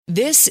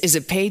This is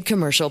a paid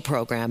commercial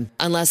program.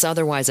 Unless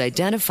otherwise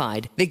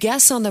identified, the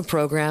guests on the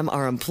program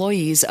are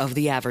employees of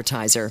the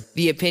advertiser.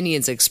 The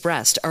opinions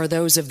expressed are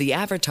those of the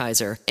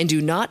advertiser and do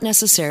not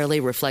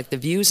necessarily reflect the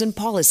views and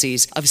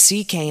policies of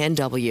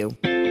CKNW.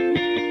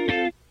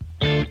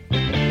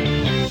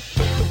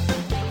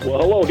 Well,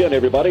 hello again,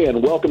 everybody,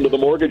 and welcome to The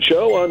Mortgage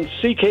Show on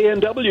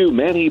CKNW.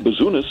 Manny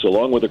Bazunas,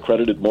 along with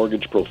accredited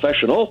mortgage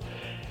professional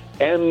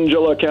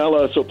Angela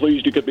Calla. So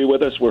pleased you could be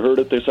with us. We're heard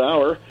at this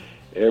hour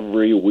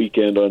every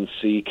weekend on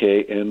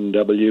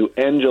CKNW.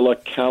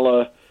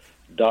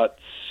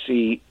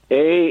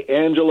 AngelaCalla.ca.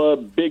 Angela,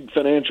 big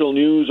financial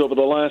news over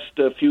the last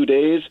few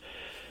days.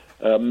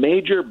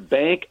 Major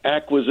bank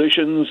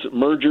acquisitions,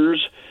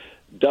 mergers.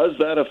 Does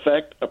that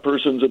affect a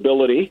person's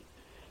ability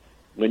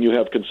when you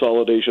have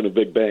consolidation of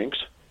big banks?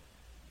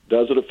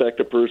 Does it affect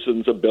a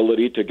person's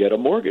ability to get a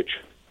mortgage?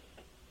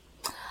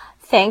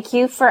 Thank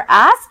you for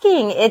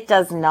asking. It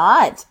does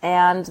not.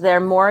 And their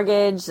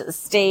mortgage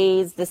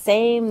stays the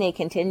same. They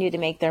continue to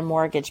make their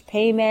mortgage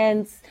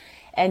payments,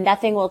 and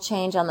nothing will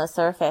change on the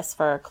surface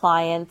for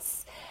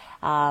clients.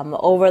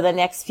 Over the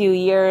next few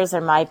years,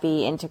 there might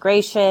be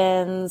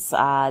integrations.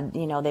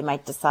 They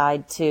might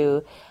decide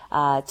to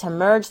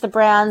merge the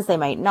brands. They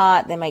might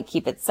not. They might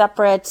keep it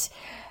separate.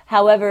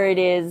 However, it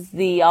is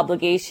the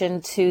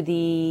obligation to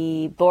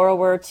the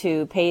borrower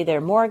to pay their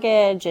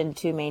mortgage and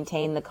to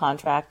maintain the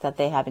contract that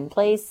they have in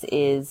place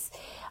is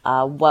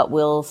what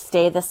will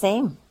stay the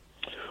same.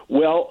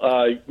 Well,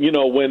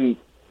 when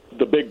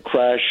the big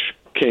crash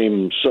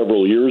came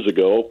several years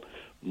ago,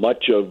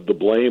 much of the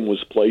blame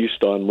was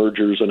placed on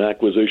mergers and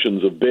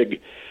acquisitions of big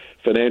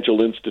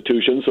financial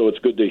institutions. So it's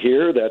good to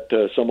hear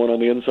that someone on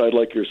the inside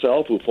like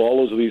yourself who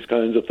follows these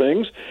kinds of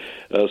things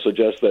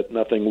suggests that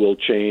nothing will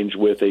change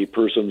with a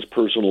person's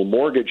personal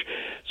mortgage.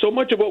 So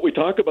much of what we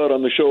talk about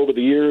on the show over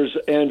the years,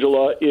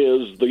 Angela,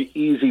 is the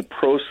easy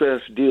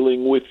process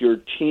dealing with your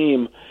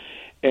team.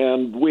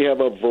 And we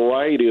have a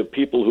variety of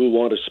people who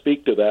want to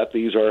speak to that.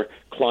 These are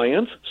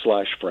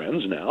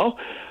clients/friends now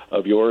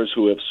of yours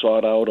who have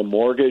sought out a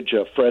mortgage.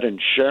 Fred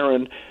and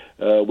Sharon,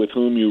 with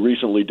whom you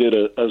recently did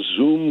a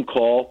Zoom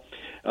call.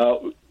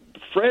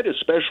 Fred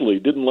especially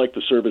didn't like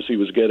the service he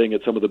was getting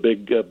at some of the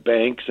big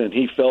banks, and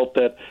he felt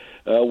that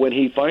when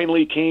he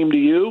finally came to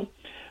you,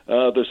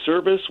 the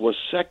service was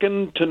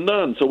second to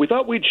none. So we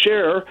thought we'd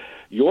share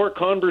your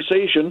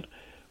conversation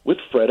with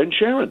Fred and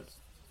Sharon.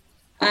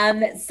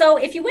 So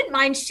if you wouldn't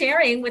mind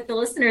sharing with the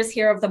listeners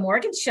here of The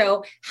Mortgage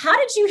Show, how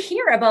did you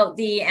hear about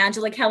the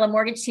Angela Calla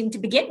mortgage team to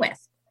begin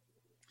with?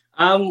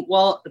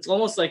 Well, it's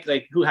almost like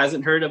who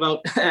hasn't heard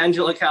about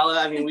Angela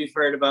Calla? I mean, we've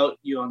heard about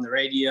you on the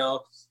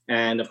radio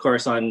and, of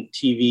course, on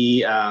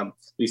TV.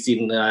 We've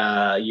seen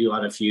you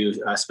on a few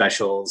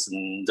specials.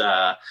 And,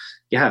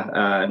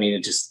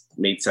 it just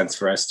made sense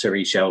for us to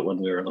reach out when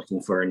we were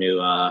looking for a new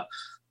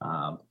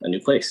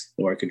place,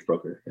 a mortgage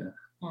broker. Yeah.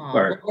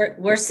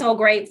 We're so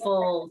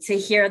grateful to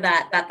hear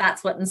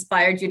that's what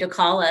inspired you to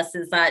call us,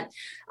 is that,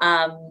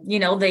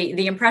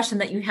 the impression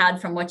that you had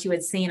from what you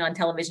had seen on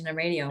television and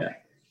radio. Yeah.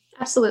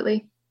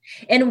 Absolutely.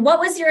 And what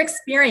was your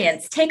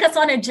experience? Take us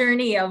on a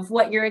journey of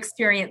what your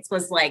experience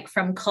was like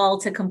from call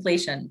to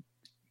completion.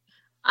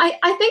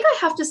 I think I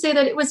have to say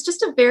that it was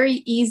just a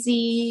very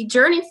easy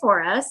journey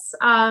for us.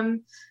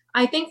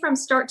 I think from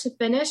start to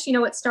finish,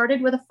 it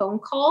started with a phone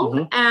call,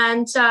 mm-hmm.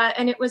 and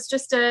it was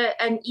just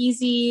an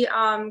easy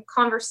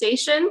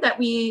conversation that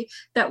we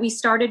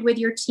started with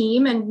your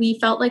team, and we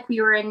felt like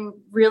we were in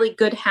really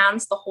good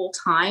hands the whole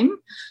time.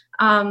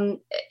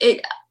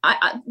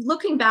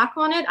 Looking back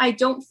on it, I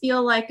don't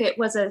feel like it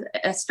was a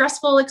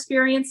stressful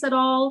experience at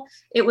all.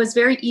 It was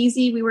very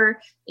easy. We were,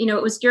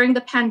 it was during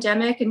the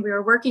pandemic and we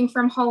were working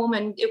from home,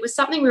 and it was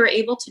something we were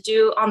able to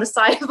do on the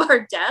side of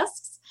our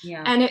desks.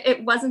 Yeah. And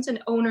it wasn't an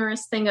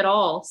onerous thing at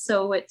all.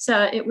 So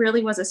it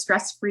really was a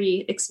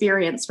stress-free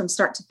experience from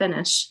start to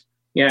finish.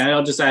 Yeah, and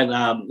I'll just add,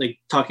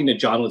 talking to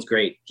John was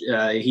great.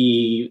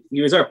 He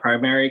was our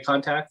primary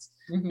contact,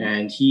 mm-hmm.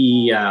 and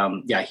he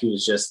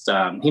was just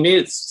he made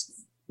it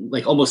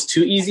almost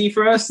too easy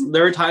for us.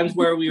 There were times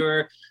where we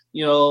were,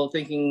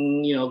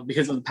 thinking,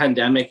 because of the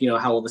pandemic,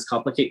 how will this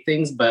complicate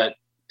things? But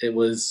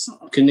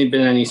couldn't have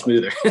been any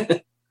smoother.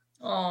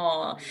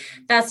 Oh,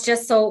 that's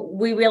just so,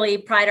 we really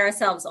pride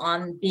ourselves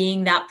on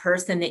being that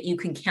person that you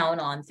can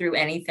count on through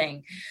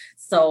anything.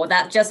 So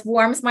that just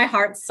warms my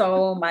heart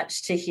so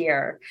much to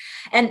hear.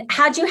 And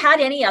had you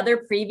had any other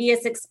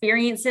previous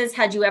experiences?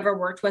 Had you ever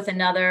worked with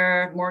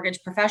another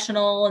mortgage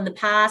professional in the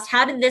past?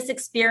 How did this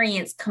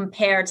experience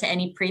compare to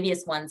any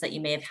previous ones that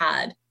you may have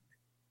had?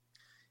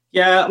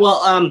 Yeah,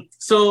 well,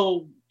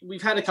 so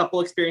we've had a couple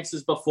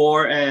experiences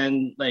before,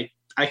 and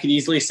I could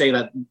easily say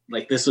that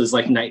this was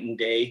night and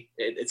day.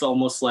 It's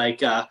almost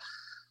like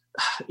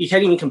you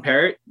can't even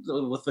compare it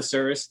with the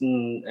service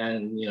and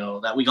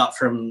that we got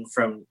from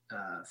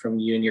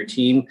you and your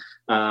team.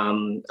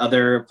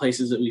 Other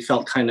places that we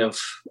felt kind of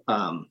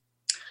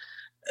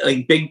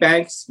big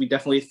banks, we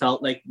definitely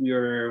felt like we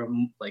were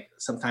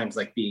sometimes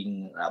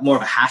being more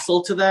of a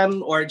hassle to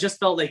them, or it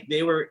just felt like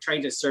they were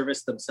trying to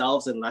service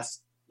themselves and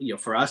less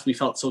for us, we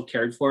felt so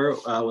cared for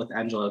with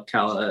Angela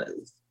Calla,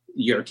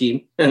 your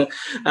team. And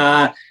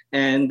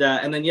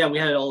then, we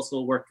had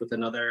also worked with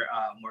another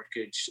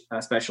mortgage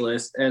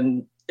specialist,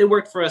 and it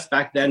worked for us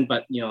back then.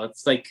 But,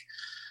 it's like,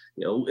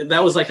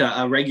 that was like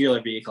a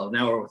regular vehicle.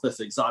 Now we're with this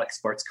exotic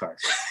sports car.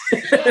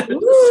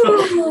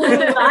 Ooh,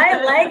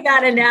 I like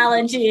that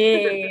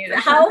analogy.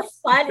 How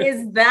fun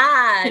is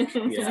that?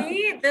 Yeah.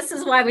 See, this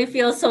is why we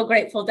feel so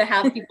grateful to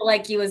have people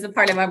like you as a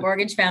part of our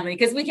mortgage family,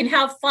 because we can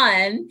have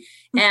fun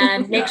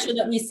and make sure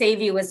that we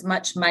save you as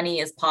much money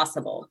as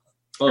possible.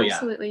 Oh,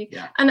 absolutely.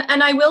 Yeah.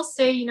 And I will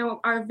say,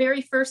 our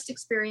very first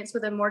experience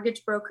with a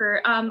mortgage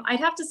broker, I'd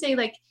have to say,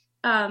 like,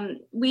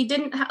 we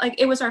didn't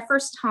it was our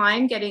first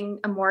time getting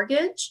a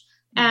mortgage.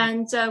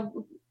 And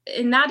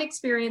in that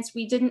experience,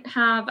 we didn't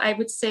have, I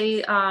would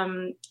say,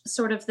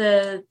 sort of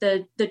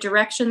the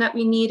direction that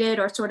we needed,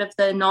 or sort of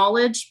the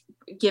knowledge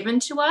given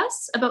to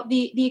us about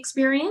the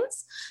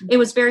experience. It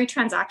was very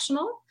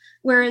transactional.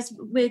 Whereas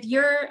with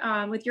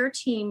your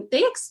team,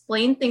 they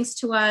explained things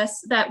to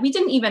us that we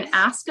didn't even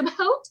ask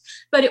about,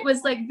 but it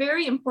was like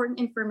very important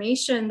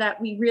information that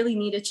we really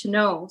needed to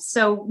know.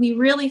 So we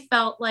really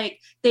felt like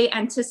they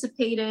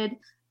anticipated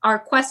our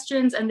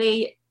questions, and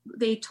they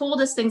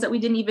told us things that we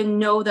didn't even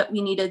know that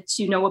we needed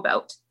to know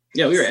about.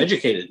 Yeah, we were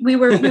educated. We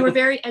were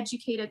very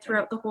educated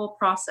throughout the whole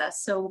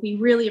process. So we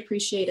really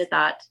appreciated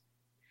that.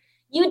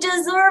 You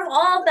deserve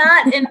all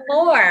that and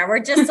more. We're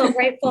just so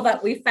grateful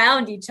that we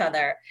found each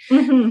other.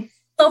 Mm-hmm.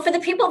 So for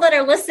the people that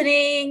are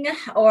listening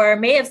or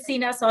may have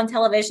seen us on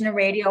television and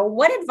radio,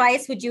 what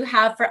advice would you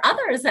have for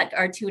others that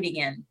are tuning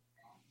in?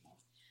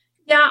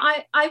 Yeah,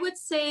 I would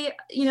say,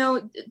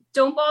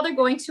 don't bother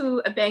going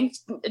to a bank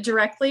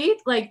directly.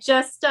 Like,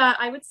 just,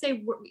 I would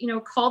say,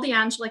 call the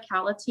Angela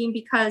Calla team,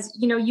 because,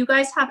 you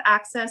guys have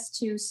access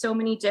to so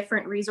many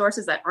different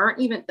resources that aren't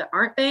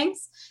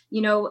banks,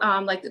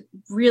 like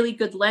really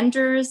good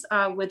lenders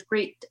with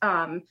great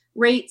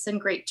rates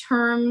and great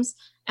terms.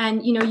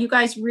 And, you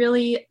guys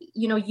really,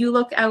 you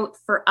look out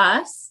for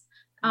us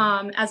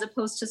as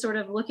opposed to sort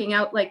of looking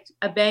out like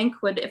a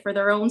bank would for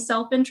their own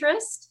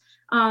self-interest.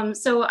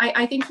 So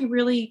I think you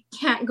really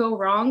can't go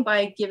wrong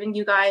by giving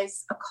you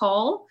guys a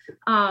call,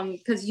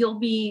 because you'll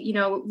be,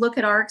 look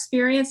at our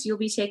experience, you'll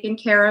be taken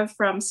care of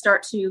from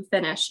start to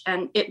finish,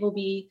 and it will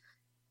be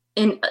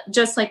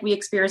just like we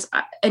experienced,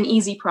 an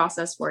easy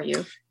process for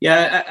you.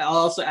 Yeah, I'll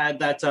also add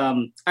that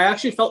I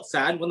actually felt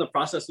sad when the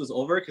process was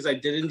over, because I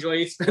did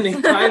enjoy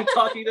spending time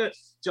talking to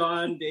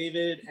John,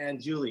 David, and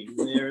Julie.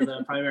 They're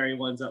the primary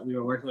ones that we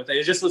were working with.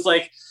 It just was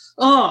like,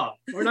 oh,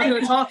 we're not going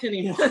to talk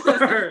anymore.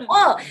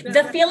 Well,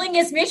 the feeling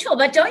is mutual,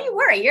 but don't you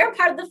worry. You're a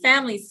part of the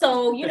family.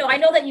 So, I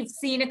know that you've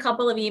seen a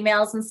couple of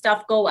emails and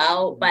stuff go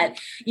out, but,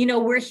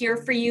 we're here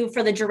for you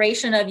for the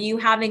duration of you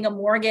having a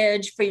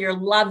mortgage, for your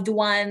loved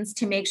ones,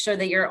 to make sure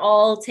that you're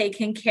all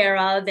taken care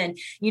of. And,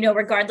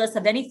 regardless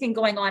of anything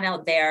going on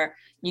out there,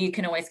 you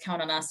can always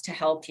count on us to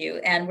help you.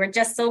 And we're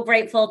just so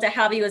grateful to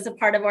have you as a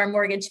part of our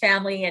mortgage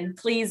family. And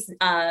please,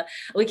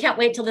 we can't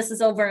wait till this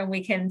is over and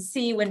we can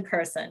see you in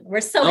person. We're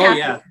so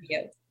happy for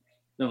you.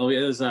 No, it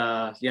was,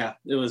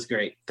 it was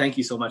great. Thank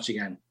you so much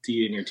again to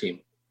you and your team.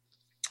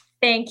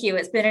 Thank you.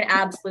 It's been an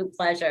absolute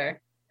pleasure.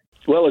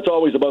 Well, it's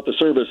always about the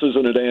service,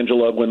 isn't it,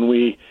 Angela? When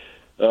we,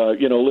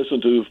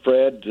 listen to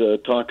Fred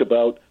talk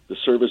about the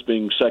service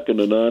being second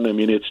to none. I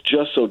mean, it's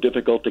just so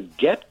difficult to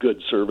get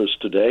good service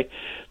today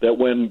that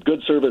when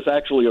good service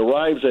actually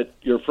arrives at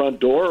your front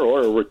door,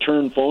 or a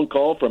return phone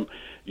call from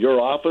your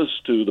office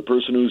to the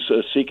person who's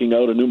seeking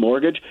out a new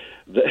mortgage,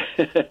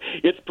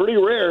 it's pretty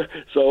rare.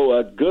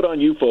 So good on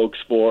you folks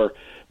for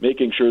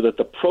making sure that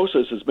the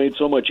process is made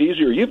so much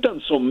easier. You've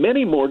done so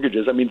many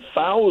mortgages, I mean,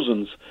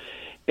 thousands.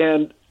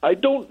 And I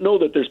don't know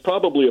that there's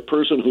probably a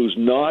person who's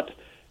not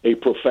a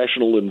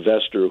professional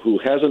investor who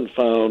hasn't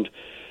found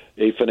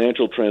a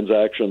financial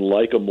transaction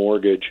like a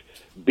mortgage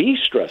be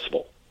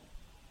stressful.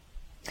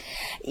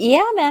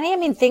 Yeah, Manny. I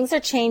mean, things are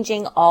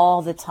changing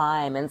all the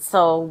time. And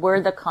so we're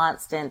the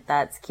constant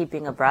that's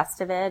keeping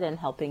abreast of it and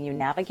helping you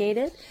navigate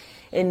it.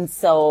 And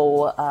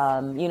so,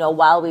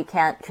 while we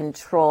can't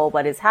control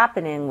what is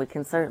happening, we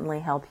can certainly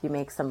help you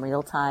make some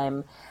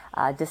real-time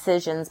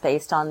decisions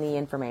based on the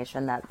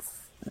information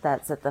that's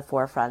at the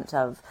forefront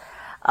of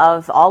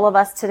all of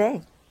us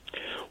today.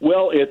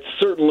 Well, it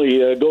certainly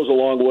goes a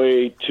long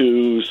way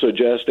to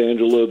suggest,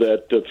 Angela,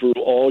 that through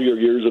all your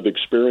years of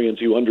experience,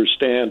 you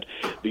understand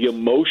the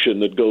emotion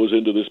that goes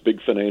into this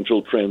big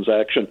financial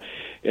transaction.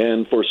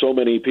 And for so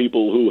many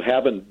people who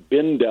haven't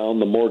been down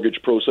the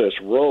mortgage process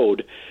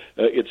road,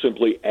 it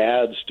simply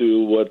adds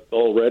to what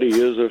already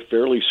is a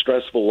fairly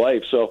stressful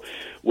life. So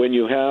when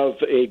you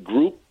have a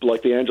group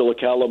like the Angela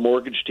Calla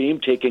mortgage team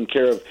taking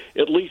care of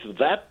at least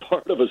that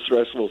part of a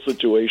stressful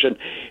situation,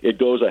 it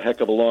goes a heck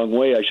of a long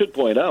way. I should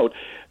point out,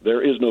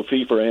 there is no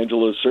fee for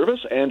Angela's service.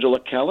 Angela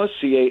Calla,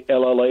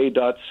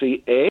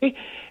 CALLA.ca.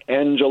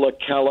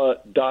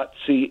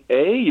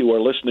 AngelaCalla.ca. You are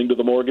listening to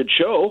The Mortgage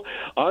Show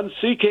on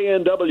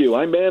CKNW.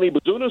 I'm Manny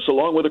Bazunas,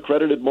 along with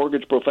accredited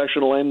mortgage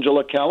professional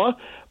Angela Calla.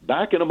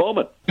 Back in a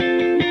moment.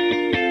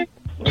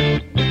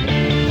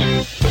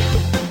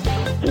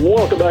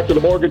 Welcome back to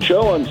the Mortgage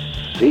Show on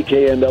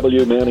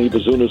CKNW. Manny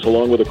Bazunas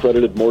along with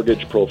accredited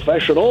mortgage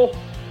professional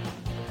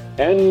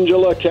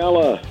Angela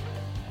Calla.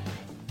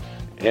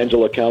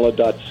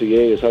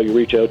 AngelaCalla.ca is how you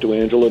reach out to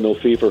Angela. No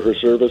fee for her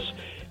service.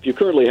 If you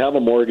currently have a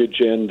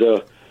mortgage and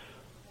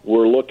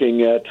we're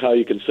looking at how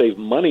you can save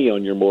money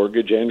on your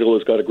mortgage,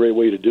 Angela's got a great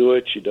way to do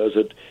it. She does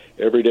it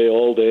every day,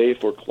 all day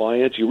for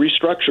clients. You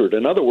restructure it.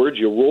 In other words,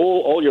 you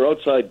roll all your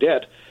outside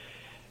debt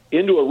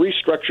into a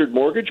restructured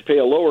mortgage, pay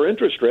a lower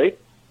interest rate.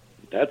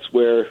 That's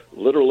where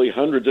literally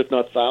hundreds, if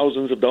not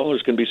thousands of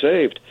dollars can be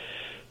saved.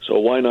 So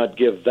why not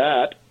give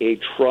that a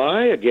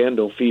try? Again,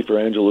 no fee for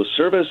Angela's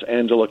service,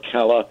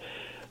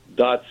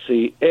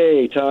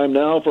 AngelaCalla.ca. Time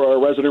now for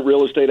our resident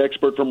real estate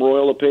expert from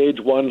Royal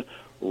LePage 1,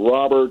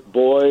 Robert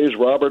Boys.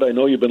 Robert, I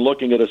know you've been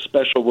looking at a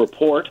special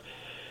report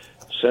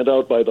sent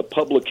out by the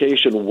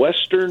publication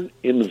Western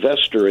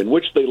Investor, in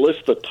which they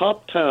list the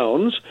top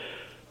towns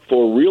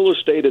for real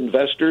estate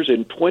investors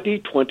in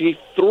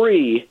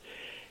 2023.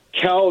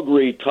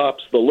 Calgary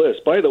tops the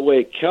list. By the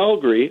way,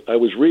 Calgary, I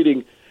was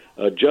reading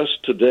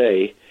just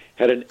today,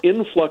 had an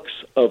influx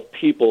of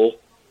people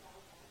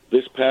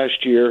this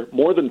past year.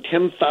 More than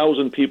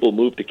 10,000 people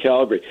moved to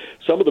Calgary.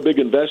 Some of the big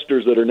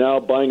investors that are now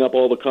buying up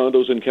all the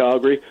condos in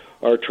Calgary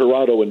are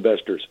Toronto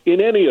investors.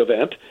 In any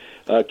event,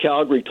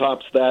 Calgary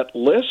tops that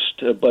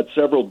list, but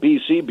several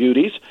BC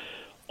beauties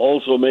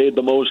also made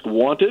the most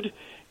wanted.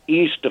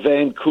 East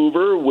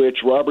Vancouver,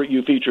 which, Robert,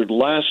 you featured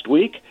last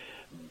week,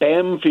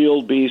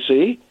 Bamfield,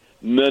 BC,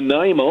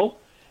 Nanaimo,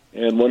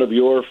 and one of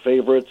your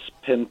favorites,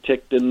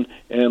 Penticton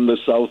and the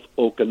South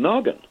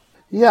Okanagan.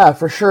 Yeah,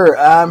 for sure.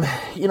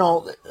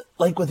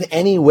 Like with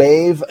any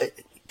wave,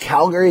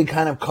 Calgary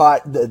kind of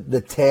caught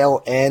the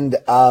tail end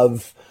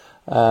of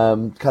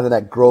kind of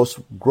that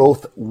growth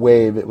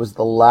wave. It was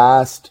the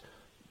last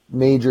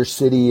major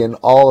city in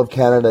all of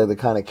Canada to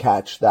kind of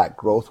catch that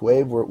growth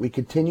wave. We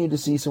continue to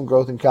see some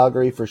growth in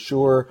Calgary for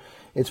sure.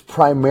 It's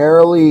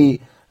primarily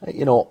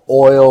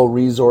oil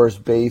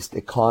resource-based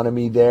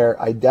economy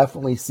there. I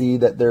definitely see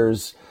that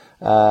there's,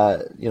 de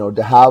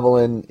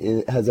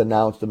Havilland has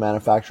announced a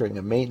manufacturing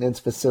and maintenance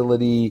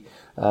facility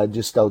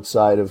just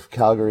outside of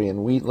Calgary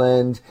and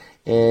Wheatland.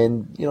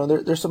 And,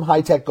 there's some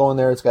high tech going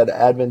there. It's got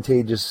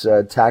advantageous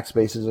tax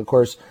bases. Of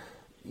course,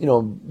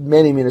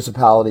 many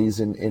municipalities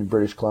in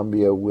British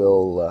Columbia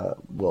will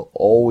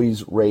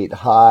always rate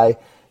high.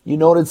 You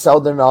noted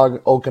Southern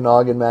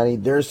Okanagan, Manny.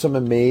 There's some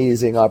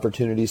amazing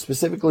opportunities,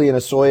 specifically in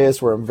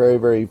Osoyoos, where I'm very,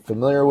 very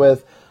familiar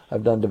with.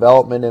 I've done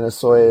development in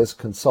Osoyoos,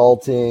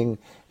 consulting,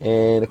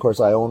 and, of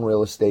course, I own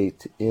real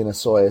estate in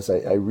Osoyoos.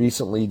 I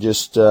recently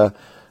just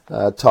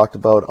talked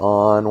about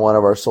on one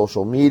of our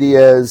social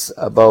medias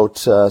about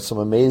some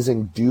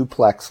amazing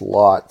duplex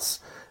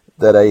lots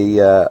that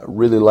I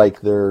really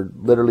like. They're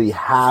literally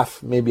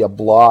half, maybe a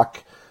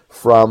block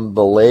from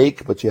the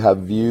lake, but you have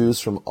views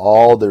from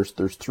there's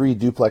 3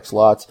 duplex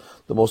lots.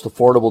 The most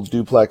affordable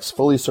duplex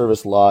fully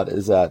serviced lot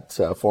is at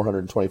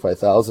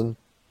 $425,000.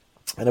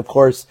 And of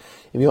course,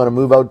 if you want to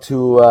move out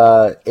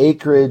to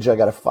acreage, I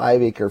got a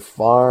 5-acre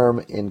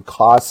farm in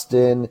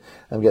Costin.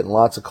 I'm getting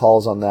lots of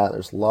calls on that.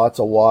 There's lots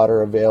of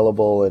water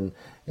available, and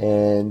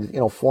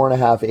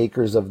 4.5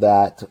 acres of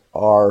that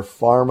are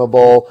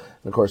farmable.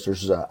 And of course,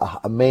 there's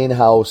a main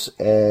house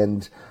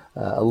and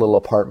a little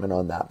apartment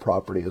on that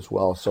property as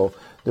well. So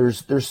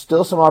there's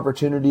still some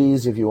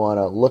opportunities if you want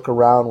to look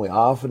around. We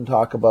often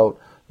talk about,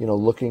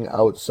 looking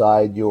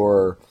outside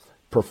your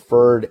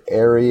preferred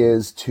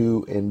areas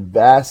to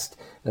invest.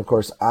 And of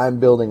course, I'm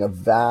building a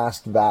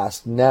vast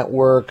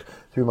network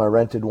through my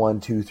Rented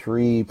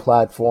 123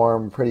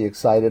 platform. Pretty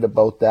excited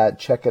about that.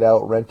 Check it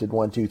out, Rented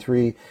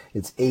 123.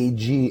 It's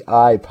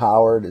AGI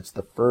powered. It's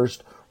the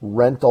first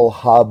rental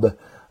hub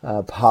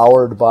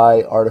powered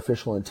by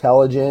artificial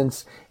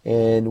intelligence,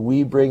 and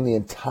we bring the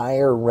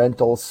entire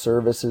rental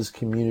services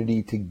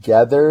community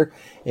together,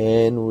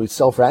 and we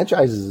sell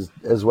franchises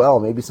as well.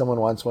 Maybe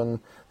someone wants one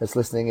that's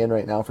listening in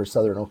right now for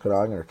Southern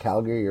Okanagan or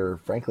Calgary or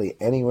frankly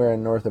anywhere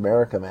in North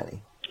America,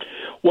 Manny.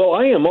 Well,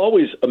 I am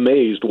always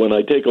amazed when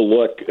I take a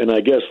look, and I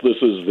guess this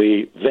is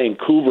the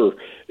Vancouver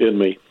in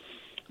me.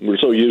 We're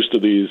so used to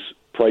these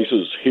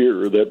prices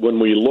here that when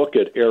we look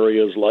at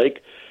areas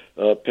like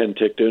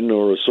Penticton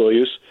or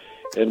Osoyoos,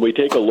 and we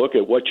take a look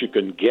at what you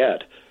can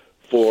get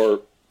for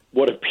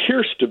what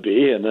appears to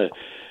be, and I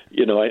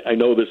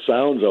know this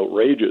sounds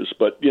outrageous,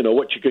 but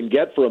what you can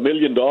get for $1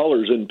 million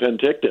in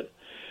Penticton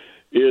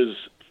is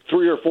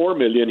 $3 or $4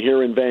 million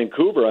here in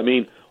Vancouver. I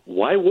mean,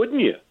 why wouldn't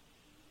you?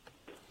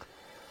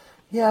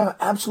 Yeah,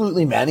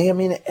 absolutely, Manny. I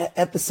mean,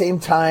 at the same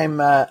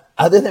time,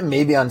 other than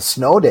maybe on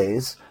snow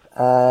days,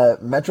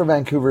 Metro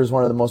Vancouver is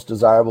one of the most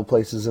desirable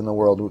places in the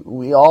world.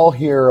 We all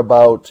hear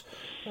about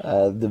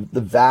the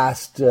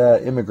vast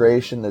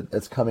immigration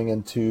that's coming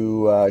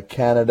into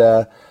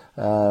Canada.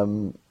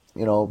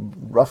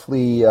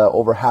 Roughly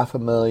over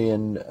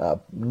 500,000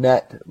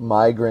 net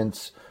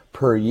migrants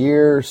per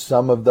year.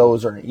 Some of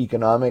those are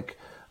economic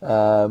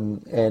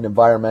and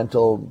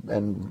environmental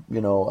and,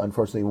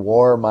 unfortunately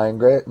war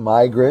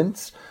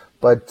migrants.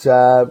 But,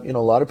 a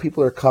lot of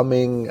people are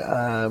coming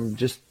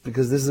just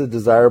because this is a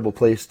desirable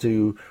place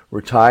to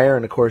retire.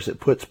 And, of course, it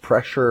puts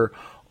pressure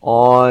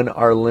on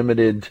our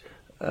limited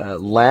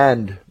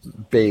land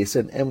base.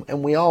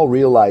 And we all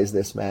realize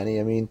this, Manny.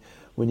 I mean,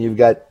 when you've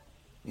got,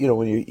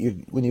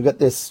 when you've got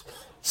this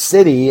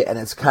city and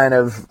it's kind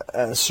of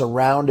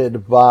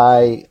surrounded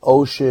by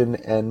ocean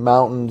and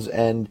mountains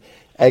and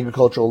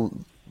agricultural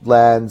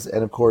lands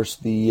and, of course,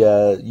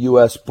 the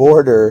U.S.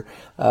 border,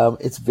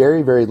 it's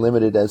very, very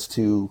limited as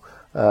to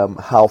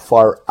how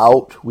far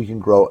out we can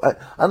grow.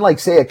 Unlike,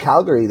 say, a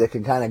Calgary that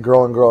can kind of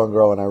grow and grow and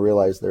grow, and I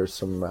realize there's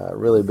some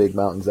really big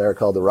mountains there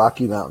called the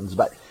Rocky Mountains,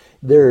 but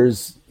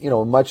there's,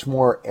 much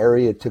more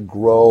area to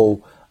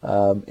grow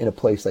in a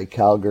place like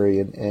Calgary,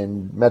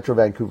 and Metro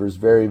Vancouver is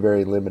very,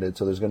 very limited.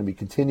 So there's going to be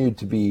continued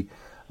to be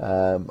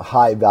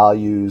high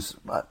values,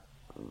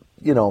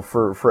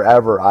 for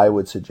forever, I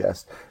would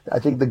suggest. I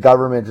think the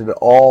government at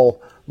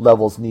all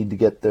levels need to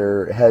get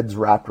their heads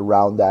wrapped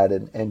around that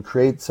and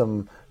create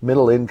some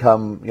middle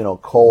income,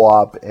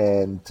 co-op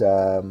and,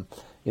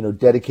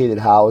 dedicated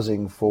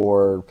housing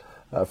for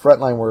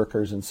frontline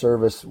workers and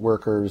service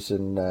workers.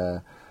 And,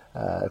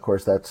 of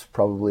course, that's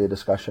probably a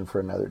discussion for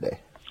another day.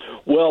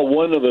 Well,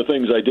 one of the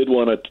things I did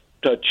want to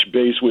touch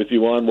base with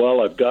you on,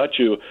 while I've got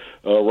you,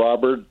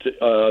 Robert,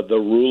 the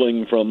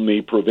ruling from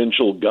the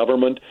provincial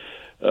government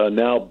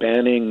now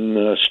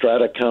banning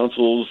strata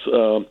councils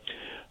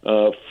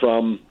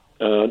from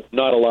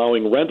not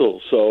allowing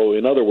rentals. So,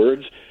 in other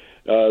words,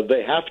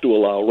 they have to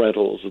allow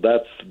rentals.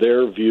 That's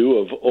their view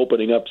of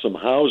opening up some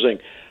housing.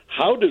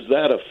 How does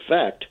that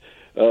affect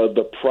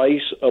the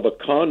price of a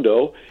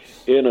condo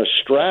in a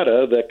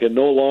strata that can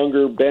no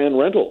longer ban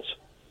rentals?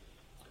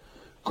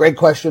 Great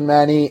question,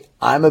 Manny.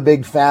 I'm a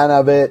big fan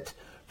of it.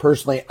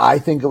 Personally, I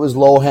think it was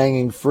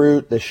low-hanging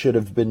fruit. This should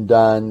have been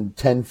done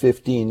 10,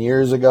 15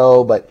 years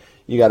ago, but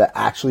you got to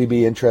actually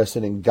be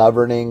interested in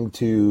governing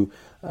to,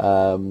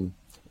 to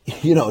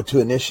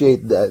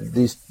initiate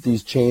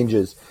these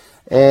changes.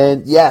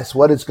 And yes,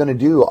 what it's going to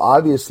do,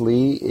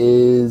 obviously,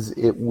 is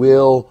it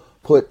will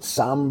put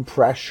some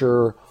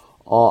pressure,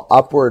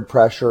 upward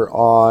pressure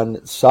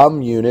on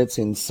some units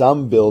in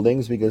some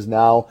buildings, because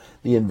now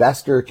the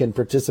investor can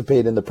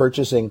participate in the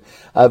purchasing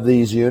of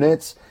these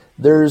units.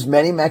 There's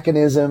many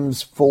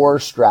mechanisms for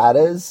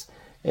stratas,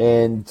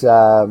 and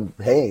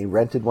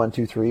rented 1,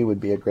 2, 3 would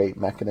be a great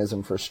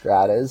mechanism for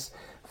stratas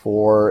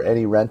for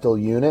any rental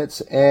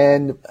units.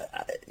 And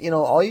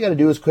all you got to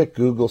do is quick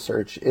Google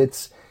search.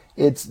 It's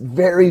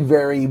very,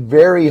 very,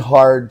 very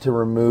hard to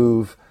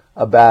remove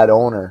a bad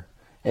owner.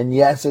 And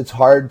yes, it's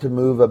hard to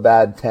move a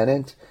bad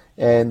tenant,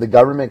 and the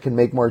government can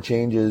make more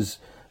changes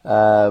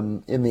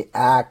in the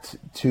act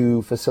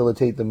to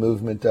facilitate the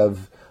movement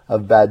of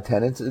bad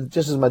tenants,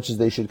 just as much as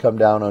they should come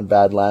down on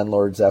bad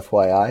landlords,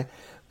 FYI.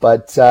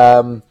 But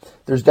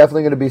there's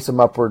definitely going to be some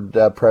upward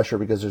pressure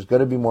because there's going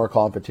to be more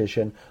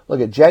competition.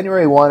 Look, at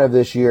January 1 of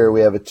this year,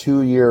 we have a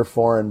 2-year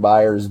foreign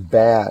buyers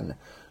ban.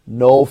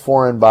 No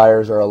foreign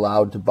buyers are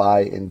allowed to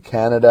buy in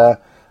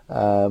Canada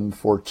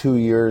for 2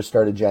 years,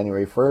 started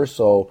January 1st.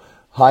 So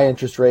high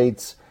interest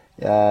rates,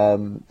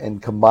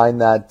 and combine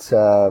that,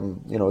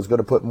 is going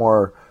to put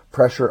more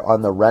pressure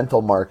on the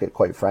rental market,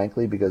 quite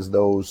frankly, because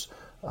those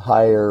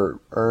higher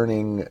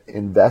earning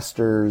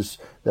investors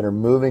that are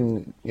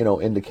moving,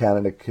 into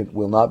Canada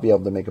will not be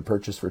able to make a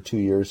purchase for 2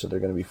 years, so they're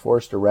going to be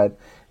forced to rent.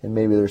 And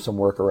maybe there's some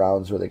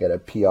workarounds where they get a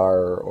PR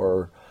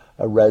or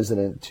a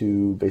resident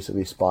to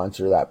basically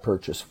sponsor that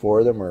purchase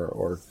for them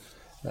or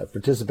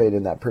participate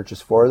in that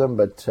purchase for them.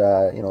 But,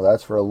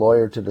 that's for a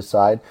lawyer to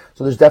decide.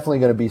 So there's definitely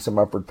going to be some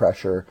upward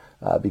pressure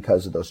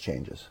because of those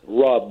changes.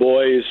 Rob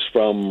Boies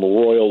from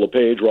Royal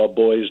LePage,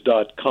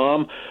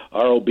 robboies.com,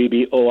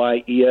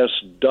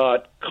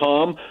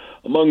 ROBBOIES.com.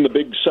 Among the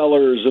big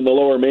sellers in the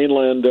Lower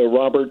Mainland,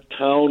 Robert,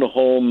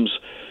 townhomes.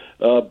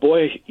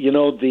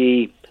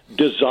 The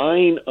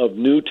design of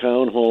new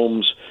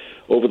townhomes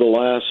over the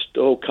last,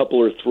 couple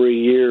or 3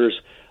 years,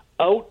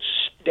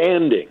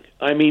 outstanding.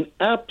 I mean,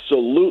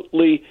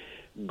 absolutely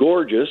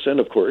gorgeous. And,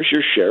 of course,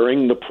 you're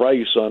sharing the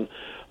price on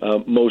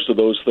most of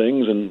those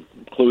things,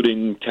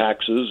 including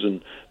taxes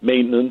and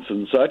maintenance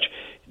and such.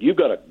 You've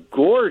got a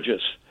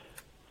gorgeous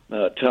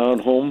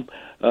townhome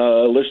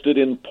listed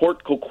in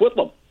Port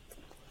Coquitlam.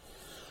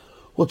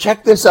 Well,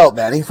 check this out,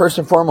 Manny, first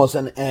and foremost.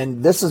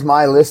 And this is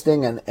my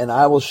listing, and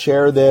I will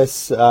share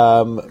this.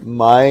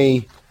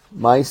 My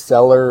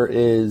seller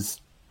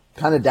is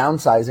kind of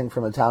downsizing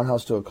from a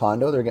townhouse to a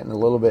condo. They're getting a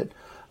little bit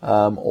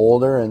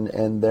older,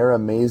 and their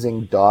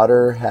amazing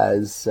daughter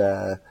is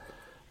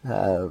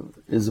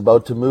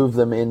about to move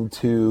them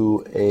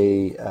into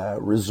a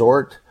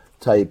resort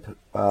type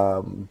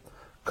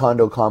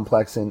condo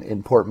complex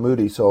in Port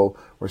Moody. So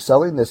we're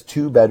selling this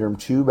 2-bedroom,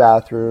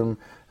 2-bathroom,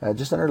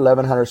 just under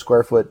 1,100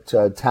 square foot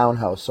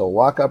townhouse. So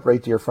walk up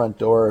right to your front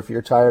door. If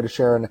you're tired of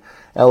sharing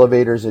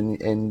elevators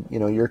and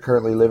you're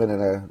currently living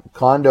in a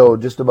condo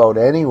just about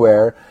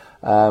anywhere,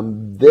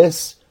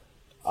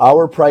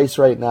 our price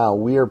right now,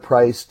 we are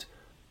priced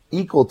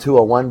equal to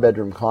a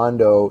 1-bedroom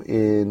condo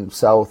in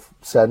South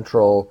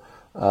Central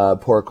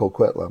Port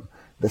Coquitlam.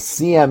 the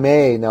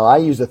CMA. Now, I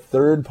use a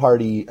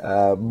third-party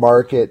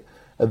market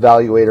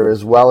evaluator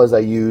as well as I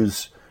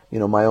use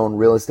my own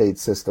real estate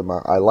system.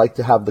 I like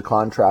to have the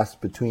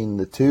contrast between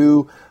the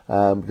two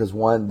because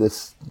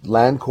this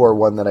Landcore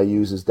one that I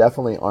use is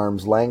definitely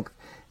arm's length,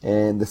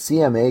 and the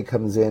CMA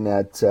comes in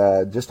at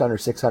just under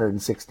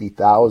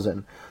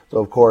 $660,000. So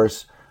of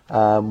course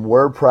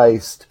we're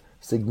priced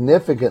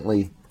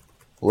significantly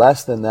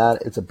less than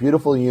that. It's a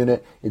beautiful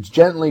unit. It's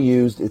gently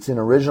used. It's in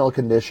original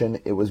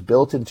condition. It was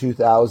built in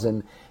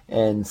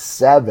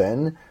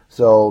 2007.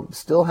 So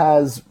still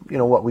has,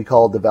 what we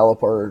call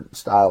developer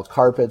style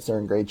carpets. They're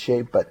in great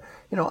shape, but,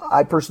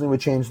 I personally would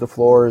change the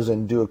floors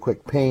and do a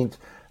quick paint.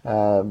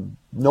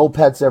 No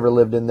pets ever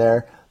lived in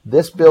there.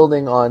 This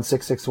building on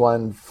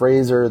 661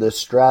 Fraser, the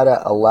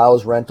strata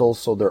allows rentals,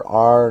 so there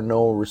are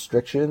no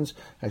restrictions.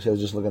 Actually, I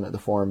was just looking at the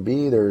Form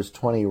B. There's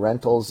 20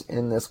 rentals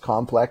in this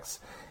complex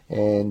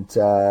and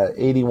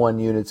 81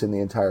 units in the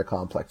entire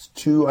complex.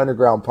 2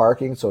 underground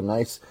parking, so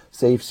nice,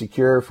 safe,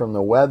 secure from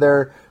the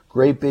weather.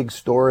 Great big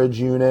storage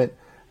unit.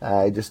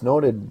 I just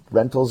noted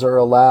rentals are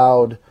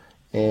allowed,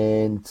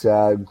 and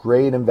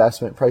great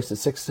investment. Priced at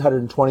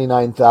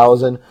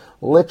 $629,000,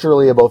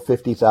 literally about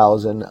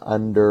 $50,000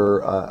 under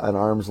an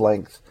arm's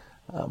length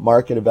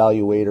market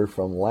evaluator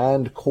from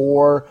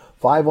Landcore.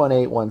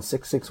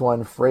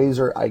 518-1661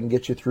 Fraser. I can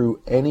get you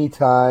through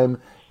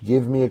anytime.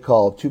 Give me a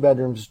call. 2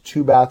 bedrooms,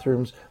 2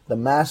 bathrooms. The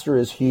master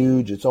is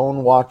huge. Its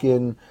own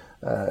walk-in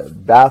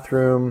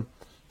bathroom,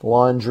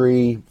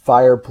 laundry,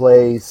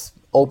 fireplace,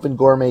 open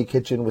gourmet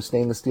kitchen with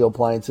stainless steel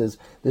appliances.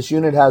 This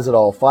unit has it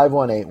all.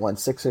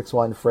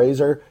 518-1661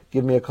 Fraser.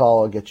 Give me a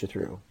call. I'll get you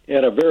through.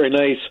 And a very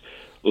nice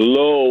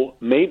low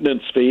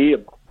maintenance fee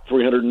of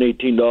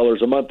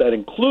 $318 a month. That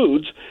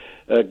includes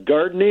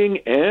gardening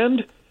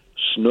and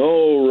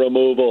snow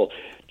removal.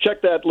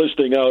 Check that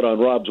listing out on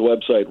Rob's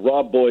website,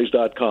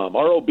 robboys.com,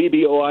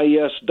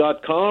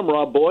 ROBBOIES.com.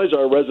 Rob Boys,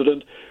 our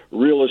resident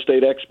real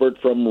estate expert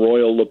from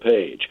Royal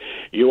LePage.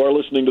 You are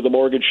listening to The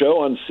Mortgage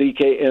Show on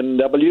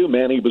CKNW.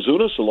 Manny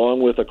Bazunas,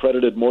 along with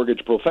accredited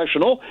mortgage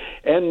professional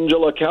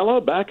Angela Calla.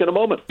 Back in a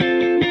moment.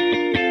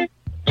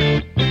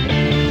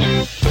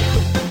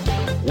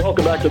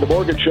 Welcome back to The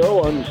Mortgage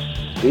Show on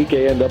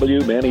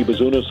CKNW. Manny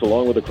Bazunas,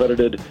 along with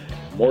accredited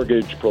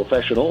mortgage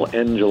professional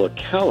Angela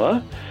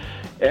Calla.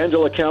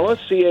 Angela Calla,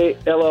 CALLA.ca.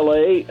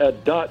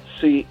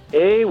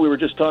 We were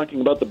just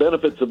talking about the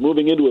benefits of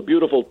moving into a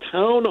beautiful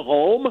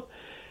townhome,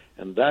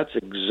 and that's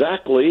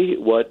exactly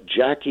what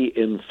Jackie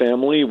and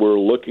family were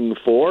looking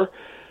for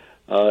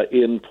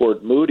in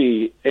Port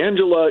Moody.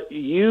 Angela,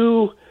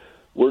 you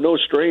were no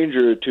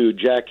stranger to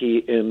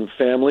Jackie and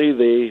family.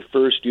 They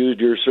first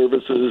used your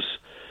services,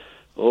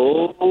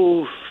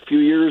 a few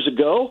years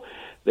ago.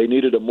 They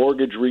needed a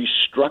mortgage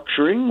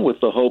restructuring with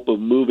the hope of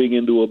moving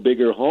into a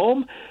bigger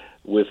home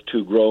with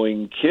 2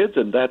 growing kids,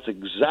 and that's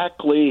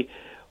exactly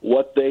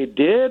what they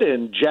did.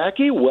 And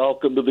Jackie,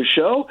 welcome to the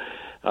show.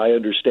 I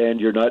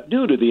understand you're not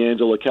new to the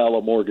Angela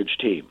Calla mortgage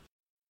team.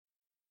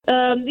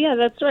 Yeah,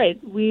 that's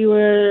right. We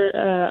were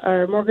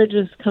our mortgage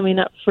is coming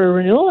up for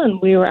renewal,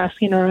 and we were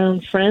asking our own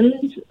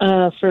friends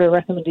for a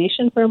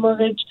recommendation for a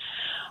mortgage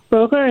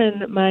broker,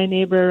 and my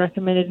neighbor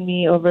recommended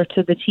me over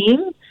to the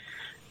team.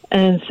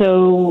 And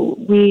so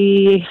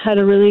we had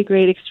a really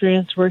great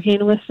experience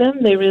working with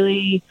them. They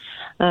really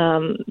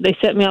they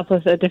set me up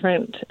with a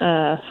different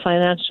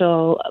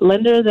financial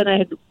lender than I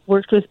had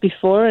worked with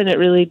before, and it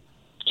really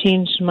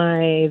changed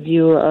my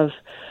view of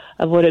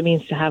what it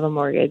means to have a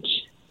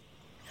mortgage.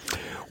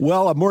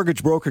 Well, a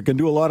mortgage broker can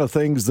do a lot of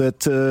things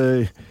that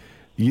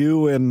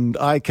you and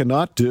I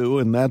cannot do,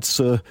 and that's,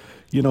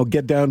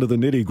 get down to the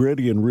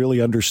nitty-gritty and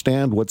really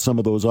understand what some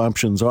of those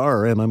options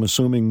are. And I'm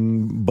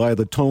assuming by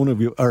the tone of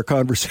our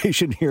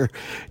conversation here,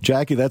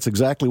 Jackie, that's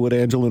exactly what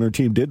Angela and her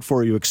team did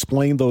for you,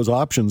 explain those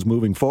options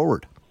moving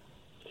forward.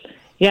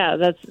 Yeah,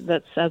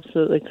 that's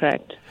absolutely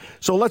correct.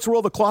 So let's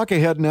roll the clock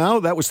ahead now.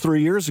 That was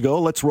 3 years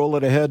ago. Let's roll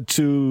it ahead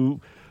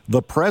to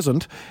the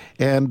present.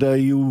 And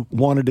you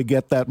wanted to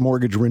get that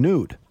mortgage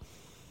renewed.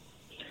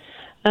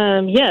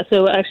 Yeah,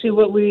 so actually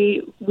what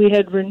we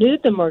had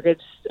renewed the mortgage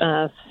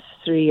 3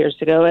 years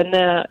ago. And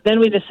then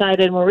we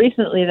decided more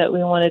recently that we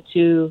wanted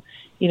to,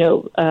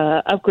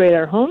 upgrade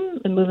our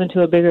home and move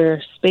into a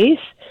bigger space.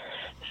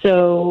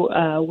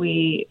 So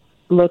we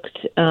looked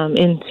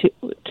into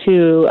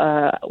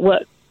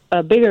what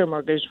a bigger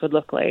mortgage would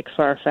look like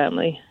for our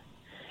family.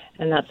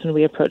 And that's when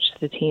we approached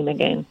the team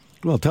again.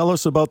 Well, tell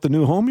us about the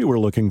new home you were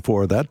looking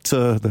for.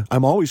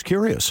 I'm always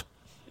curious.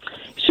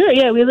 Sure,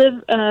 yeah. We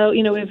live,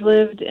 we've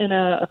lived in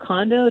a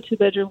condo, a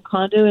 2-bedroom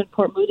condo in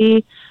Port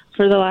Moody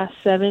for the last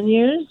 7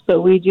 years,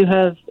 but we do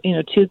have,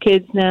 2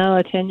 kids now,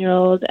 a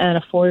 10-year-old and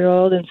a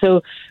 4-year-old. And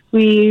so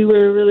we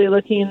were really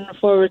looking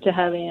forward to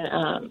having,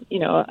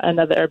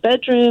 another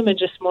bedroom and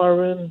just more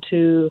room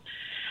to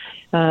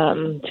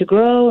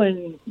grow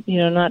and,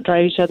 not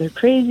drive each other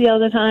crazy all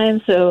the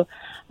time. So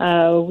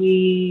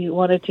we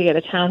wanted to get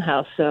a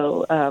townhouse.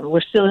 So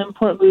we're still in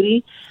Port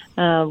Moody.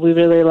 We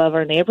really love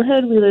our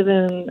neighborhood. We live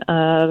in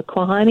the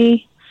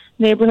Kohani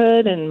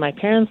neighborhood, and my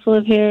parents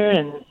live here,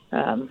 and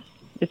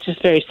it's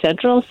just very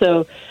central.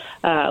 So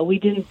we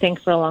didn't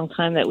think for a long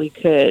time that we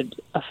could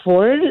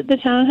afford the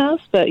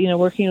townhouse, but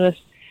working with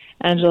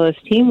Angela's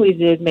team, we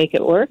did make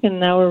it work, and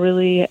now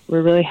we're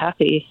really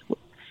happy.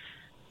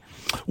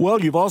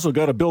 Well, you've also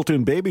got a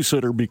built-in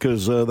babysitter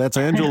because that's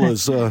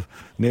Angela's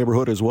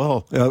neighborhood as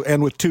well,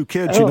 and with 2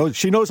 kids,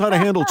 she knows how to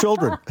handle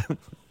children.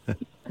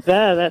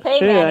 Yeah, that's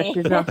true.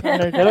 She's knocking on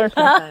her door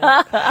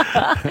sometimes.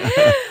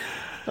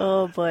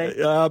 Oh, boy.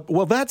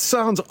 Well, that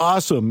sounds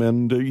awesome,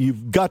 and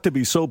you've got to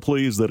be so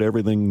pleased that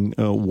everything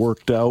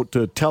worked out.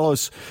 Tell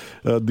us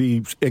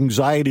the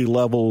anxiety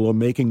level of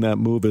making that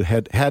move. It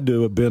had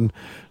to have been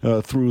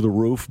through the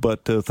roof,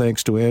 but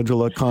thanks to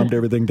Angela, calmed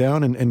everything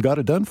down and got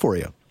it done for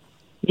you.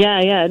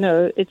 Yeah,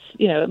 no, it's,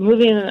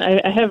 moving,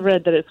 I have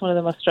read that it's one of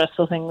the most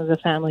stressful things a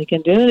family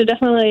can do, and it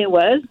definitely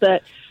was,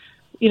 but,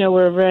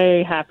 we're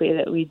very happy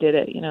that we did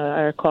it.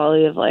 Our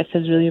quality of life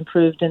has really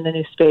improved in the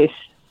new space.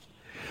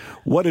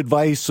 What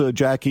advice,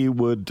 Jackie,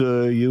 would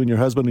you and your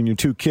husband and your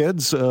 2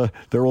 kids,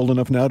 they're old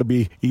enough now to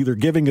be either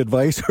giving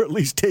advice or at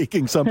least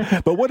taking some,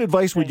 but what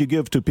advice would you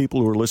give to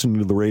people who are listening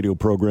to the radio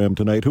program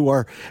tonight who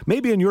are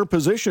maybe in your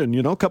position,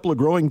 a couple of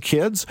growing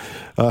kids,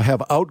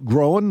 have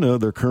outgrown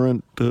their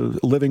current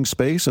living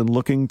space and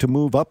looking to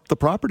move up the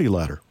property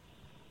ladder?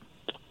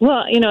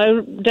 Well,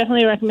 I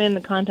definitely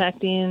recommend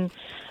contacting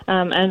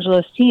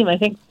Angela's team. I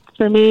think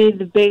for me,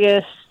 the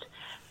biggest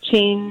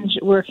change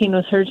working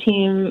with her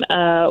team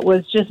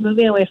was just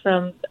moving away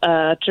from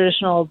a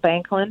traditional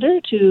bank lender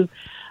to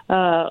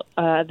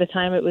at the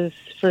time it was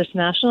First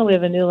National. We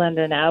have a new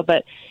lender now,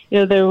 but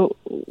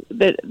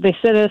they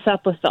set us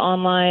up with the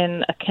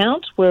online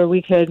account where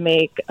we could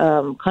make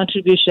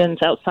contributions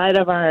outside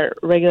of our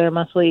regular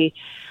monthly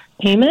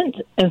payment,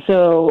 and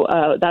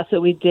so that's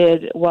what we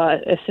did.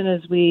 As soon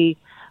as we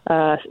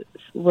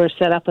were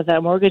set up with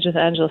that mortgage with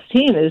Angela's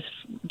team, is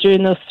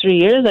during those 3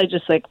 years, I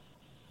just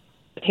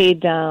paid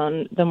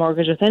down the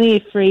mortgage with any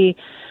free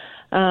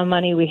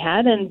money we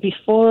had. And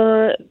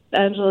before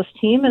Angela's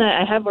team, and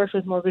I have worked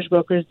with mortgage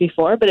brokers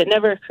before, but it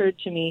never occurred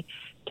to me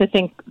to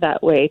think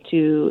that way,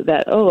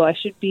 I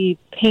should be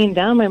paying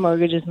down my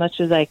mortgage as much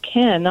as I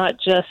can, not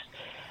just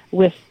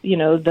with,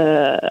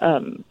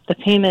 the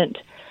payment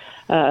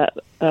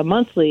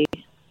monthly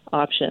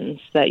options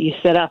that you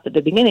set up at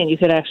the beginning. You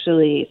could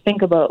actually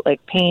think about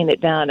paying it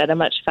down at a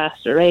much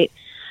faster rate.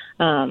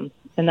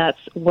 And that's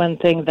one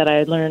thing that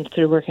I learned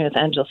through working with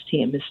Angela's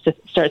team, is to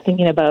start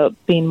thinking about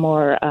being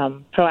more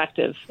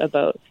proactive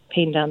about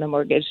paying down the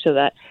mortgage, so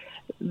that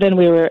then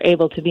we were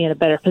able to be in a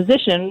better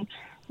position,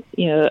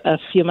 a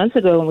few months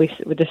ago when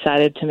we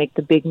decided to make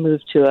the big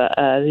move to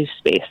a new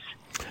space.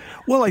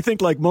 Well, I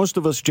think like most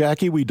of us,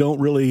 Jackie, we don't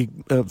really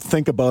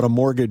think about a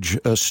mortgage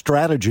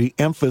strategy,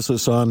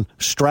 emphasis on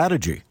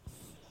strategy.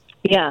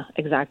 Yeah,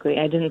 exactly.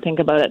 I didn't think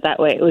about it that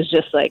way. It was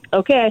just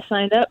okay, I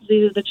signed up.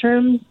 These are the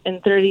terms. In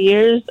 30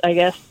 years, I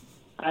guess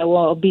I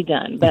will be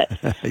done. But,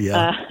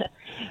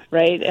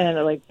 right?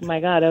 And my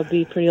God, I'll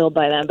be pretty old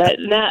by then. But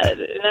now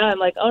I'm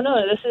oh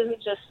no, this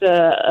isn't just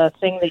a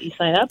thing that you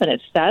sign up and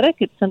it's static.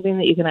 It's something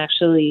that you can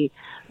actually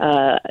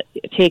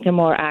take a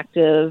more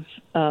active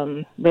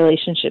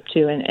relationship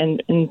to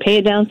and pay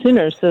it down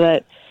sooner, so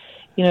that,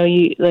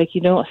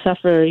 you don't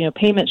suffer,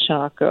 payment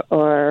shock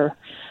or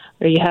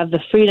you have the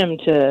freedom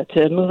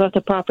to move up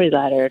the property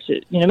ladder,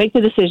 to make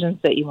the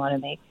decisions that you want to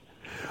make.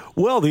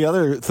 Well, the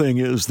other thing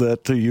is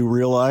that you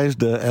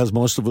realized, as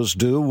most of us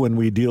do, when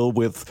we deal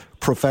with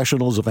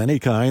professionals of any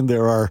kind,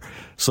 there are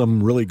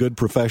some really good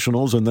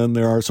professionals, and then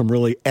there are some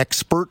really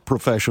expert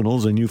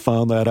professionals, and you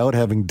found that out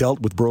having dealt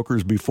with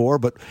brokers before.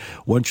 But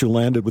once you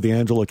landed with the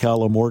Angela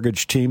Calla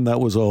mortgage team, that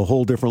was a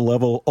whole different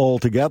level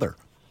altogether.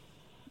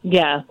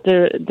 Yeah,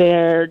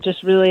 they're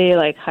just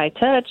really high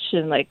touch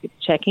and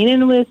checking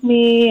in with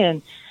me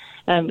and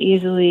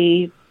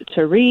easily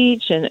to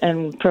reach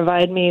and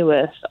provide me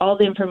with all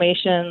the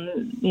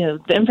information,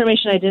 the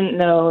information I didn't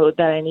know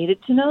that I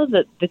needed to know,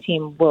 that the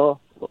team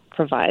will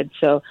provide.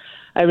 So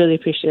I really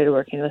appreciated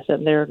working with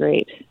them. They were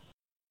great.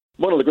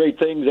 One of the great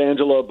things,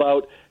 Angela,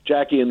 about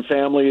Jackie and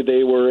family,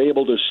 they were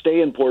able to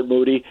stay in Port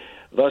Moody,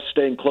 thus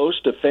staying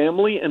close to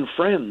family and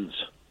friends.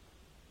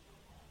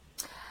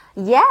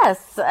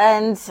 Yes,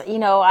 and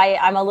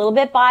I'm a little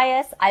bit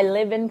biased. I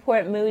live in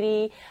Port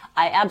Moody.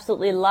 I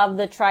absolutely love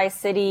the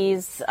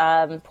Tri-Cities.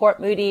 Port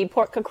Moody,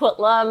 Port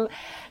Coquitlam.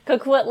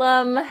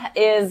 Coquitlam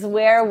is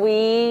where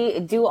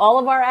we do all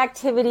of our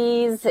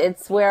activities.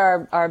 It's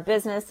where our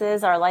business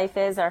is, our life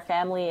is, our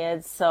family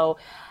is. So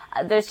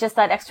there's just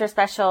that extra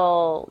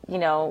special,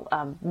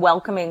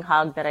 welcoming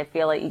hug that I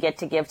feel like you get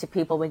to give to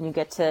people when you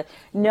get to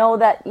know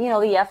that,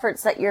 the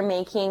efforts that you're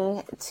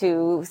making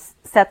to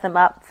set them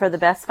up for the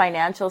best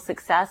financial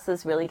success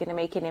is really going to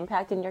make an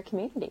impact in your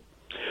community.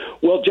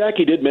 Well,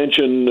 Jackie did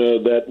mention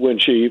that when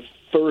she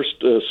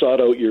first sought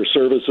out your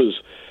services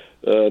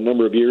a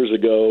number of years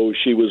ago,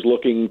 she was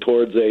looking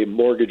towards a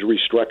mortgage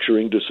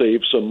restructuring to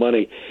save some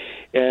money.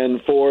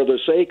 And for the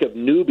sake of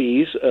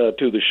newbies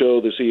to the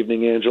show this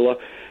evening, Angela,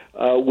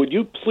 would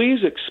you please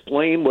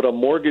explain what a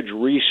mortgage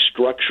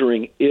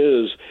restructuring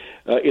is?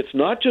 It's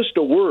not just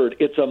a word,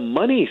 it's a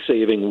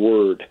money-saving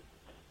word.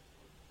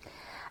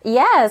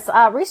 Yes,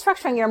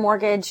 restructuring your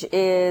mortgage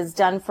is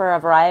done for a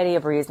variety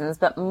of reasons,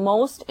 but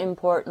most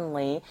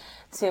importantly,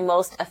 to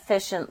most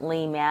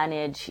efficiently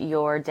manage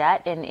your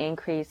debt and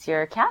increase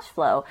your cash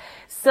flow.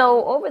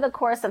 So over the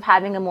course of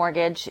having a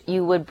mortgage,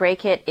 you would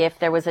break it if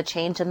there was a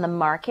change in the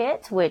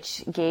market,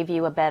 which gave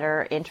you a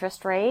better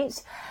interest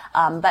rate.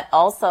 But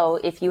also,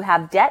 if you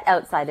have debt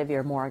outside of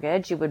your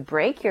mortgage, you would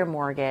break your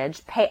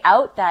mortgage, pay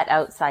out that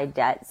outside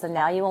debt. So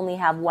now you only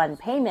have one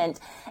payment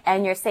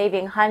and you're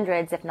saving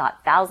hundreds, if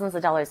not thousands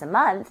of dollars a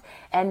month.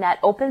 And that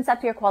opens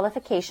up your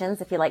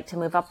qualifications if you like to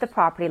move up the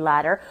property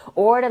ladder,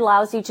 or it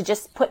allows you to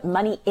just put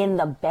money in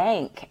the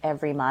bank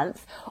every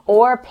month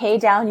or pay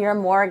down your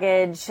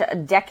mortgage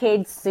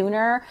decades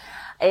sooner.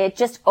 It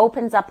just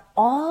opens up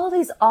all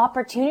these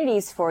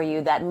opportunities for you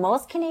that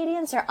most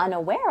Canadians are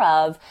unaware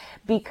of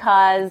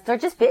because they're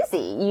just busy.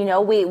 You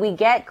know, we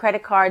get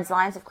credit cards,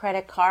 lines of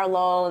credit, car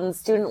loans,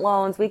 student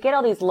loans. We get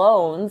all these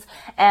loans.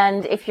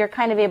 And if you're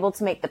kind of able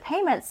to make the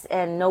payments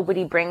and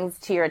nobody brings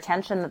to your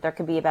attention that there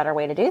could be a better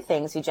way to do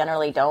things, you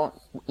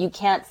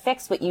can't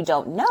fix what you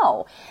don't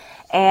know.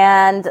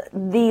 And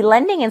the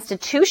lending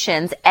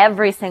institutions,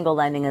 every single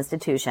lending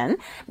institution,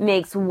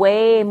 makes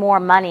way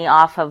more money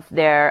off of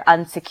their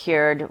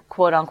unsecured,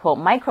 quote unquote,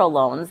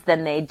 microloans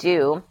than they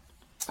do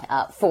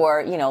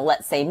for,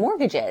 let's say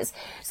mortgages.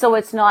 So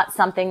it's not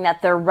something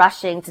that they're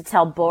rushing to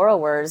tell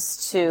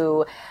borrowers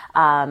to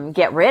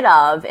get rid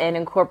of and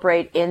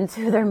incorporate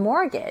into their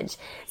mortgage.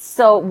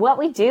 So what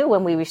we do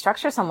when we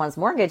restructure someone's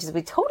mortgage is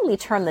we totally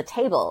turn the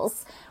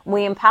tables.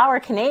 We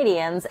empower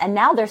Canadians, and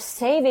now they're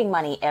saving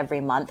money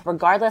every month,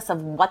 regardless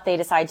of what they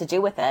decide to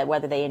do with it,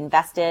 whether they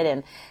invest it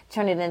and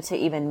turn it into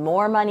even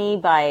more money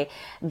by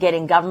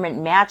getting government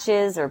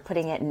matches or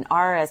putting it in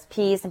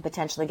RRSPs and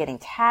potentially getting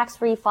tax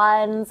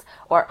refunds,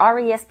 or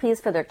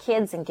RESPs for their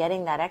kids and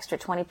getting that extra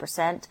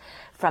 20%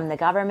 from the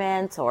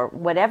government, or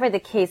whatever the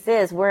case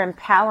is. We're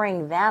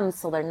empowering them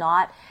so they're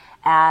not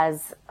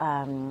as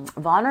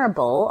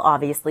vulnerable,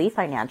 obviously,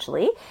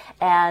 financially,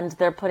 and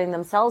they're putting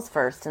themselves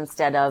first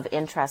instead of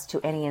interest to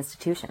any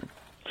institution.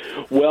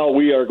 Well,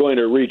 we are going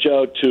to reach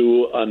out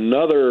to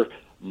another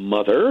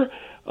mother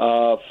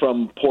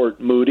from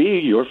Port Moody,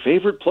 your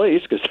favorite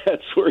place, because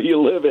that's where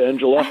you live,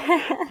 Angela.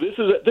 This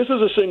is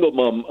a single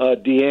mom,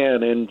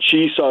 Deanne, and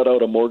she sought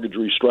out a mortgage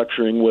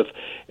restructuring with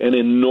an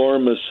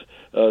enormous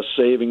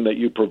saving that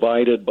you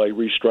provided by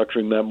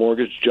restructuring that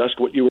mortgage, just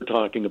what you were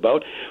talking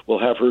about. We'll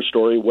have her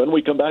story when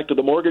we come back to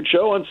the Mortgage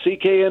Show on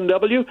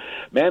CKNW.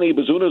 Manny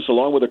Bazunas,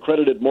 along with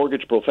accredited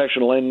mortgage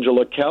professional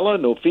Angela Calla,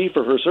 no fee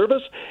for her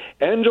service.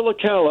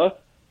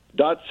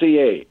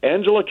 AngelaCalla.ca.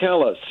 Angela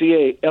Calla,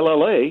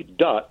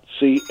 CALLA.ca.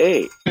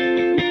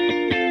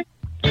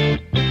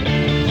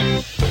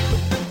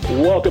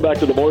 Welcome back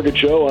to the Mortgage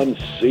Show on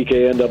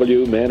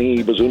CKNW.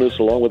 Manny Bazunas,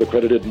 along with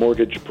accredited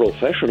mortgage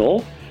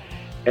professional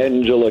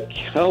Angela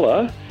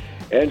Calla.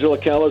 Angela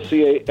Calla,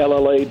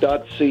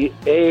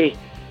 CALLA.ca.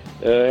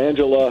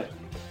 Angela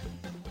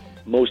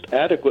most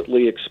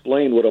adequately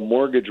explained what a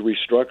mortgage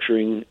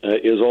restructuring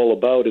is all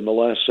about in the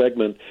last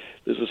segment.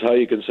 This is how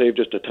you can save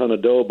just a ton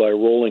of dough by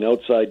rolling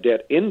outside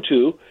debt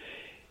into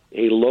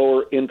a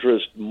lower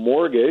interest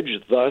mortgage,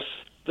 thus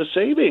the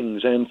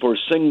savings. And for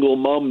single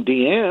mom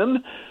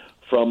Deanne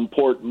from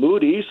Port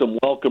Moody, some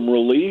welcome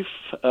relief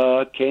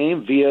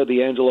came via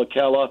the Angela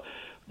Calla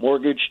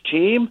mortgage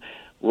team.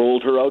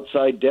 Rolled her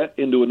outside debt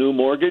into a new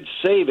mortgage,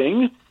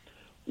 saving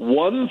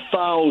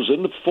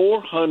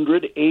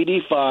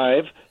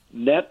 $1,485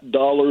 net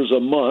dollars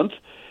a month.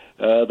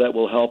 That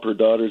will help her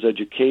daughter's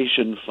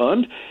education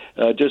fund.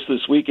 Just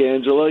this week,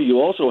 Angela, you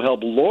also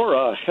helped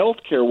Laura, a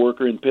healthcare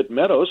worker in Pitt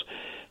Meadows,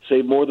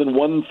 save more than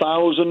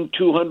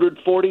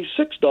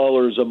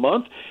 $1,246 a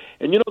month.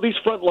 And, these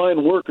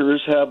frontline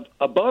workers have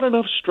about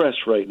enough stress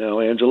right now,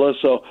 Angela,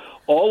 so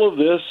all of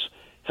this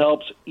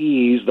helps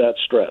ease that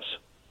stress.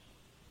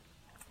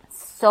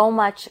 So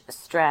much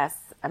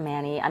stress,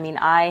 Manny. I mean,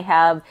 I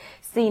have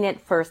seen it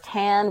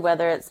firsthand,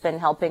 whether it's been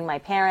helping my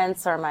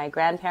parents or my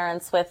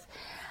grandparents with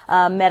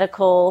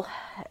medical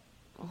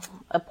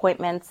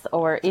appointments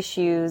or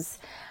issues.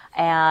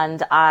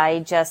 And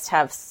I just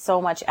have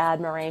so much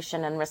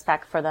admiration and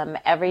respect for them.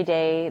 Every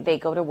day they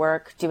go to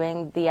work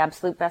doing the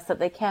absolute best that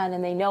they can,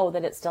 and they know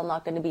that it's still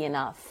not going to be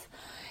enough.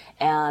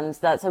 And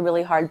that's a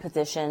really hard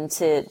position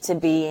to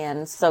be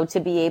in. So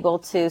to be able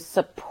to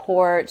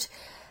support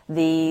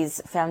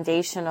these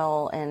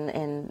foundational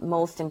and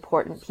most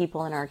important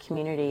people in our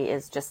community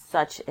is just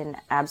such an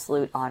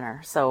absolute honor.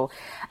 So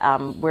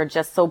we're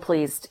just so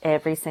pleased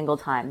every single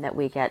time that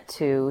we get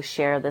to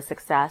share the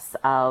success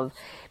of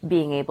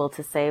being able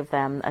to save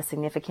them a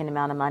significant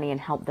amount of money and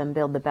help them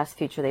build the best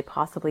future they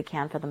possibly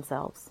can for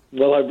themselves.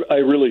 Well, I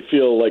really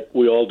feel like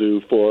we all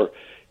do for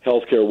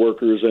healthcare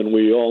workers, and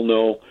we all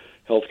know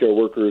healthcare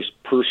workers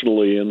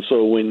personally. And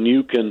so when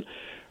you can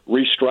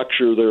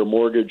restructure their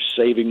mortgage,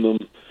 saving them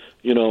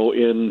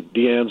In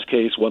Deanne's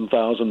case,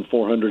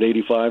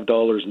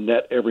 $1,485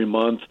 net every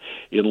month.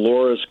 In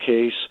Laura's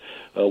case,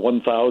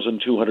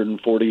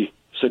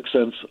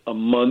 $1,246 a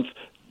month.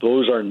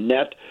 Those are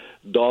net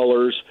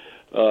dollars.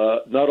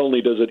 Not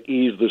only does it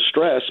ease the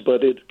stress,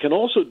 but it can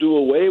also do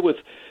away with,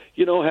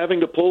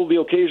 having to pull the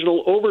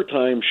occasional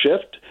overtime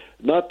shift.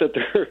 Not that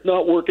they're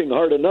not working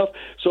hard enough.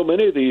 So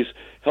many of these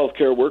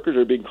healthcare workers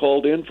are being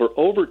called in for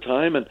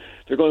overtime, and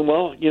they're going,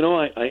 well,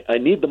 I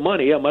need the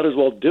money. I might as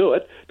well do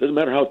it. Doesn't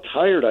matter how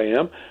tired I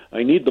am.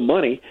 I need the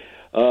money.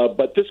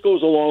 But this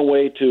goes a long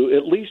way to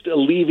at least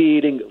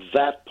alleviating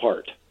that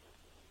part.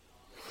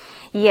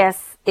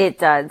 Yes, it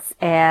does.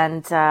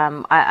 And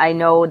I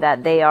know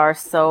that they are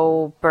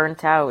so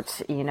burnt out,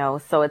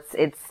 so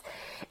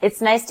it's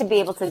nice to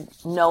be able to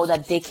know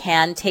that they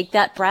can take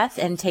that breath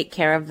and take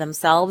care of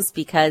themselves,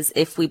 because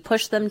if we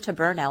push them to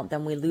burnout,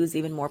 then we lose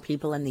even more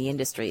people in the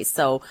industry.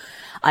 So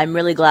I'm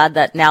really glad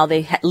that now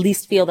they at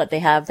least feel that they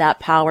have that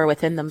power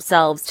within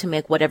themselves to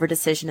make whatever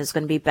decision is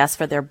going to be best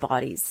for their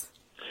bodies.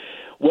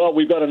 Well,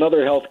 we've got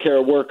another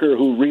healthcare worker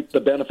who reaped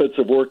the benefits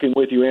of working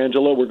with you,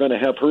 Angela. We're going to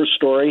have her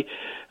story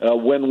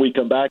when we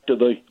come back to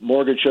the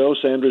Mortgage Show.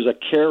 Sandra's a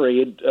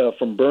carried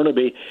from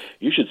Burnaby.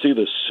 You should see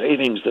the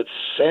savings that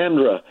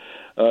Sandra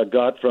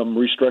got from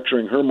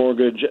restructuring her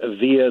mortgage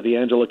via the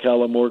Angela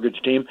Calla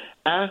mortgage team.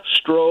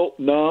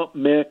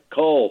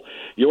 Astronomical.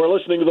 You are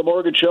listening to The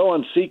Mortgage Show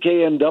on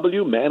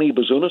CKNW. Manny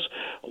Bazunas,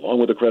 along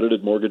with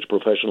accredited mortgage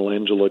professional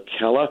Angela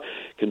Calla.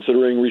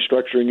 Considering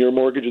restructuring your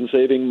mortgage and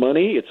saving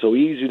money, it's so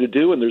easy to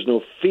do, and there's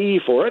no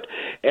fee for it.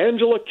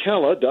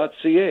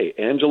 AngelaCalla.ca.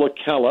 Angela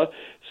Calla,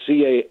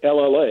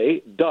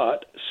 CALLA.ca.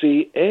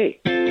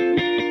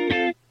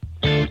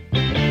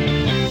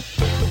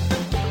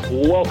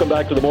 Welcome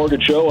back to The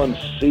Mortgage Show on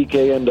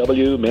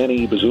CKNW.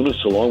 Manny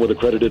Bazunas, along with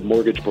accredited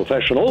mortgage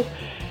professional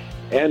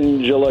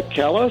Angela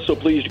Calla. So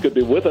pleased you could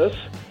be with us.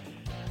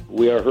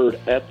 We are heard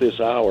at this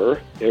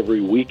hour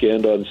every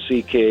weekend on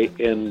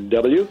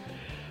CKNW.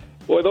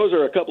 Boy, those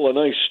are a couple of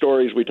nice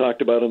stories we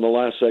talked about in the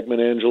last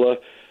segment, Angela.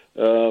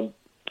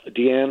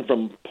 Deanne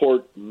from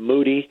Port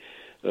Moody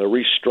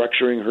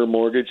restructuring her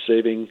mortgage,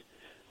 saving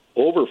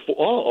over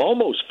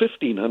almost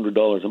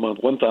 $1,500 a month,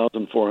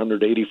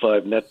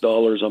 $1,485 net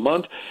dollars a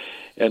month.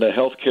 And a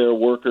healthcare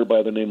worker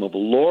by the name of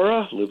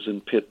Laura, lives in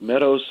Pitt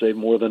Meadows, saved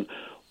more than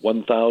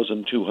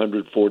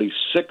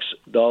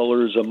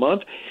 $1,246 a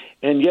month.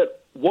 And yet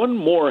one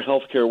more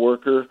healthcare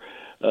worker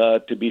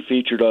to be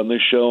featured on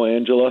this show,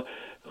 Angela,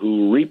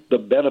 who reaped the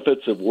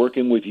benefits of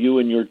working with you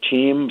and your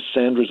team.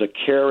 Sandra's a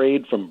care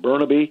aide from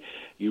Burnaby.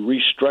 You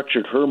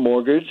restructured her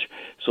mortgage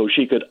so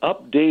she could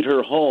update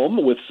her home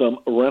with some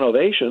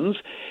renovations.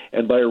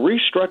 And by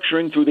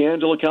restructuring through the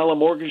Angela Calla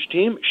mortgage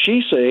team,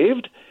 she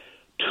saved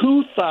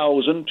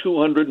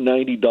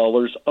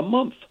 $2,290 a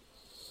month.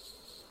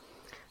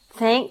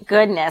 Thank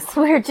goodness.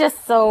 We're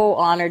just so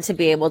honored to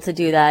be able to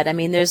do that. I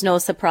mean, there's no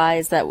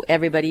surprise that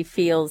everybody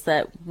feels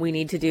that we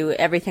need to do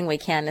everything we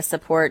can to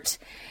support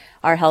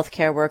our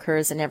healthcare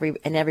workers and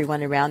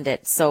everyone around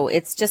it. So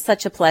it's just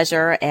such a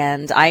pleasure.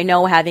 And I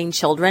know, having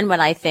children,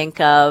 when I think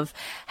of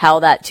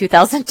how that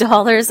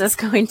 $2,000 is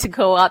going to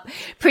go up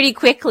pretty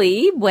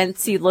quickly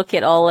once you look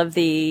at all of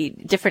the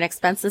different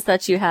expenses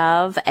that you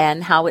have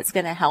and how it's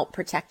going to help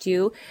protect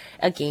you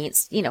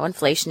against,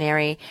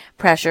 inflationary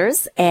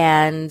pressures,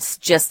 and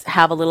just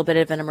have a little bit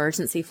of an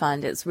emergency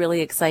fund. It's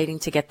really exciting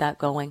to get that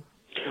going.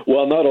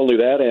 Well, not only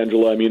that,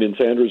 Angela, I mean, in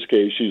Sandra's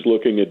case, she's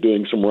looking at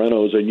doing some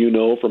renos, and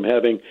from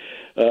having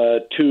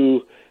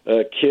two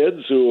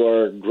kids who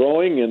are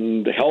growing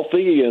and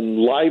healthy and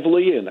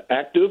lively and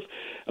active,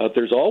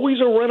 there's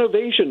always a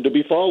renovation to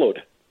be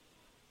followed.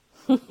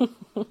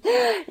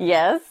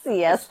 Yes,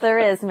 there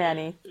is,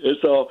 Manny.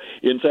 So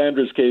in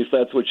Sandra's case,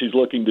 that's what she's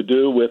looking to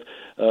do with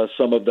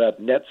some of that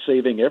net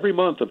saving every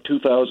month of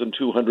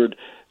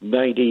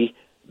 $2,290.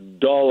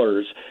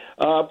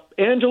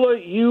 Angela,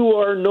 you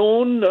are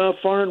known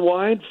far and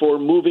wide for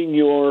moving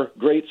your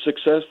great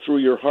success through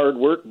your hard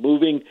work,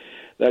 moving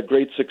that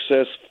great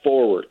success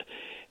forward,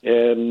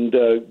 and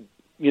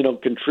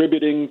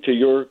contributing to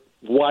your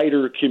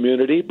wider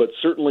community. But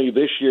certainly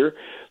this year,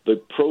 the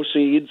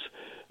proceeds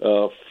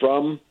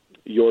from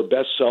your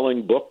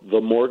best-selling book,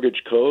 The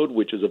Mortgage Code,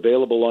 which is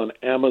available on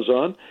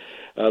Amazon,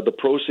 the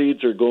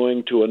proceeds are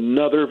going to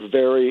another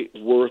very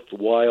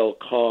worthwhile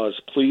cause.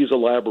 Please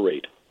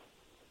elaborate.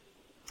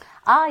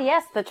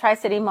 Yes, the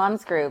Tri-City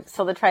Moms Group.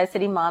 So the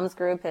Tri-City Moms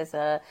Group is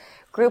a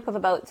group of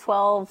about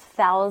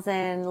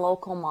 12,000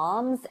 local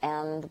moms,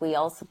 and we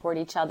all support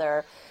each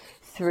other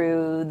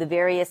through the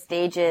various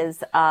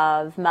stages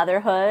of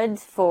motherhood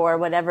for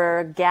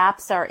whatever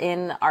gaps are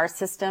in our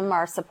system,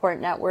 our support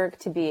network,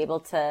 to be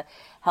able to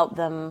help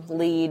them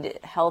lead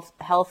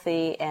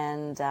healthy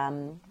and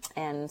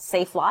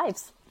safe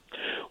lives.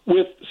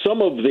 With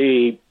some of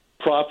the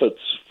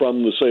profits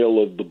from the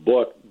sale of the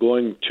book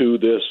going to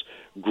this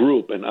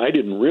group, and I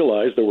didn't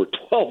realize there were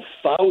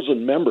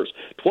 12,000 members,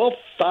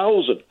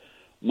 12,000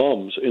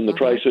 mums in the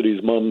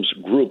Tri-Cities Mums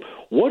group.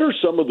 What are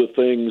some of the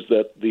things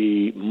that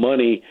the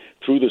money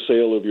through the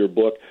sale of your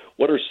book,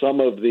 what are some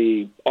of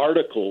the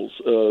articles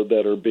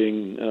that are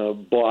being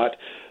bought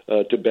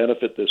to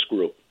benefit this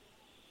group?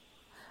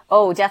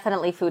 Oh,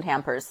 definitely food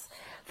hampers.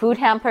 Food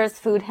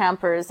hampers,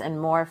 and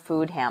more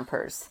food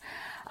hampers.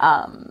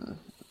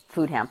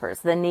 Food hampers.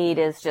 The need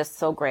is just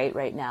so great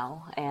right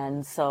now,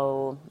 and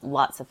so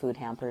lots of food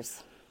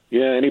hampers.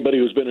 Yeah, anybody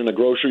who's been in a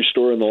grocery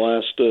store in the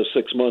last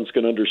 6 months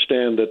can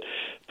understand that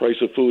the price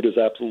of food has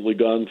absolutely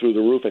gone through the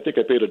roof. I think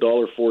I paid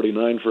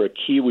 $1.49 for a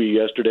kiwi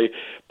yesterday.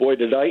 Boy,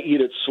 did I eat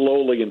it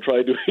slowly and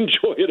try to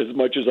enjoy it as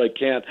much as I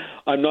can.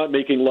 I'm not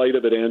making light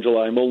of it,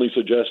 Angela. I'm only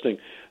suggesting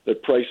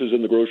that prices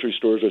in the grocery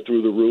stores are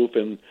through the roof,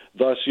 and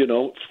thus,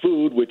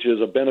 food, which is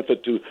a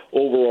benefit to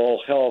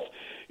overall health,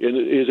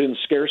 is in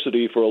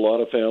scarcity for a lot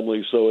of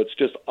families. So it's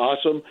just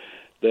awesome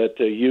that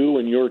you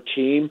and your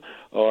team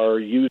are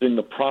using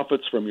the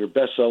profits from your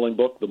best-selling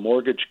book, The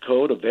Mortgage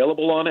Code,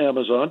 available on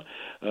Amazon,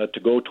 to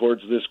go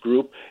towards this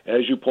group.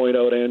 As you point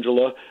out,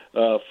 Angela,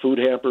 food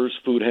hampers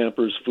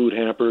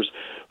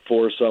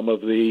for some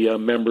of the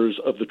members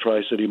of the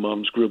Tri-City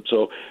Mums group.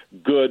 So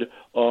good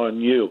on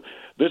you.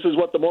 This is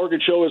what The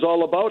Mortgage Show is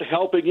all about,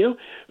 helping you,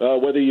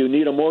 whether you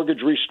need a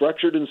mortgage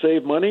restructured and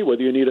save money,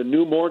 whether you need a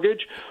new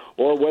mortgage,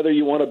 or whether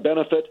you want to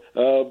benefit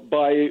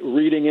by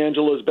reading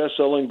Angela's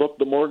best-selling book,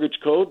 The Mortgage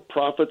Code,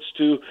 Profits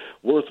to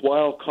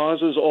Worthwhile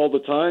Causes all the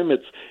time.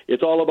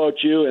 It's all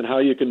about you and how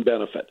you can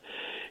benefit.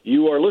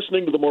 You are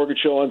listening to The Mortgage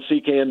Show on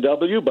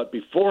CKNW, but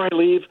before I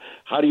leave,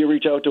 how do you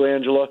reach out to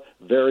Angela?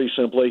 Very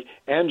simply,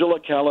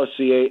 Angela Calla,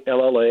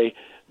 CALLA.ca.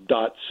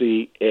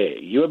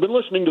 You have been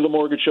listening to The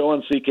Mortgage Show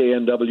on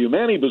CKNW.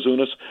 Manny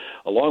Bazunas,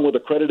 along with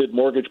accredited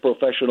mortgage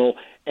professional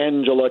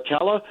Angela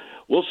Calla.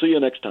 We'll see you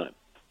next time.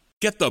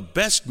 Get the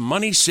best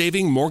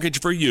money-saving mortgage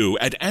for you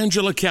at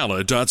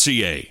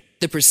angelacalla.ca.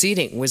 The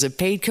proceeding was a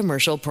paid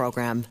commercial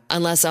program.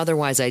 Unless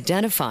otherwise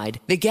identified,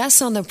 the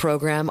guests on the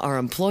program are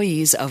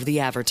employees of the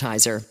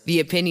advertiser.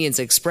 The opinions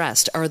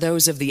expressed are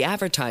those of the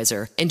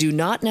advertiser and do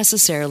not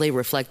necessarily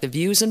reflect the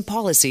views and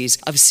policies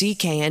of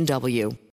CKNW.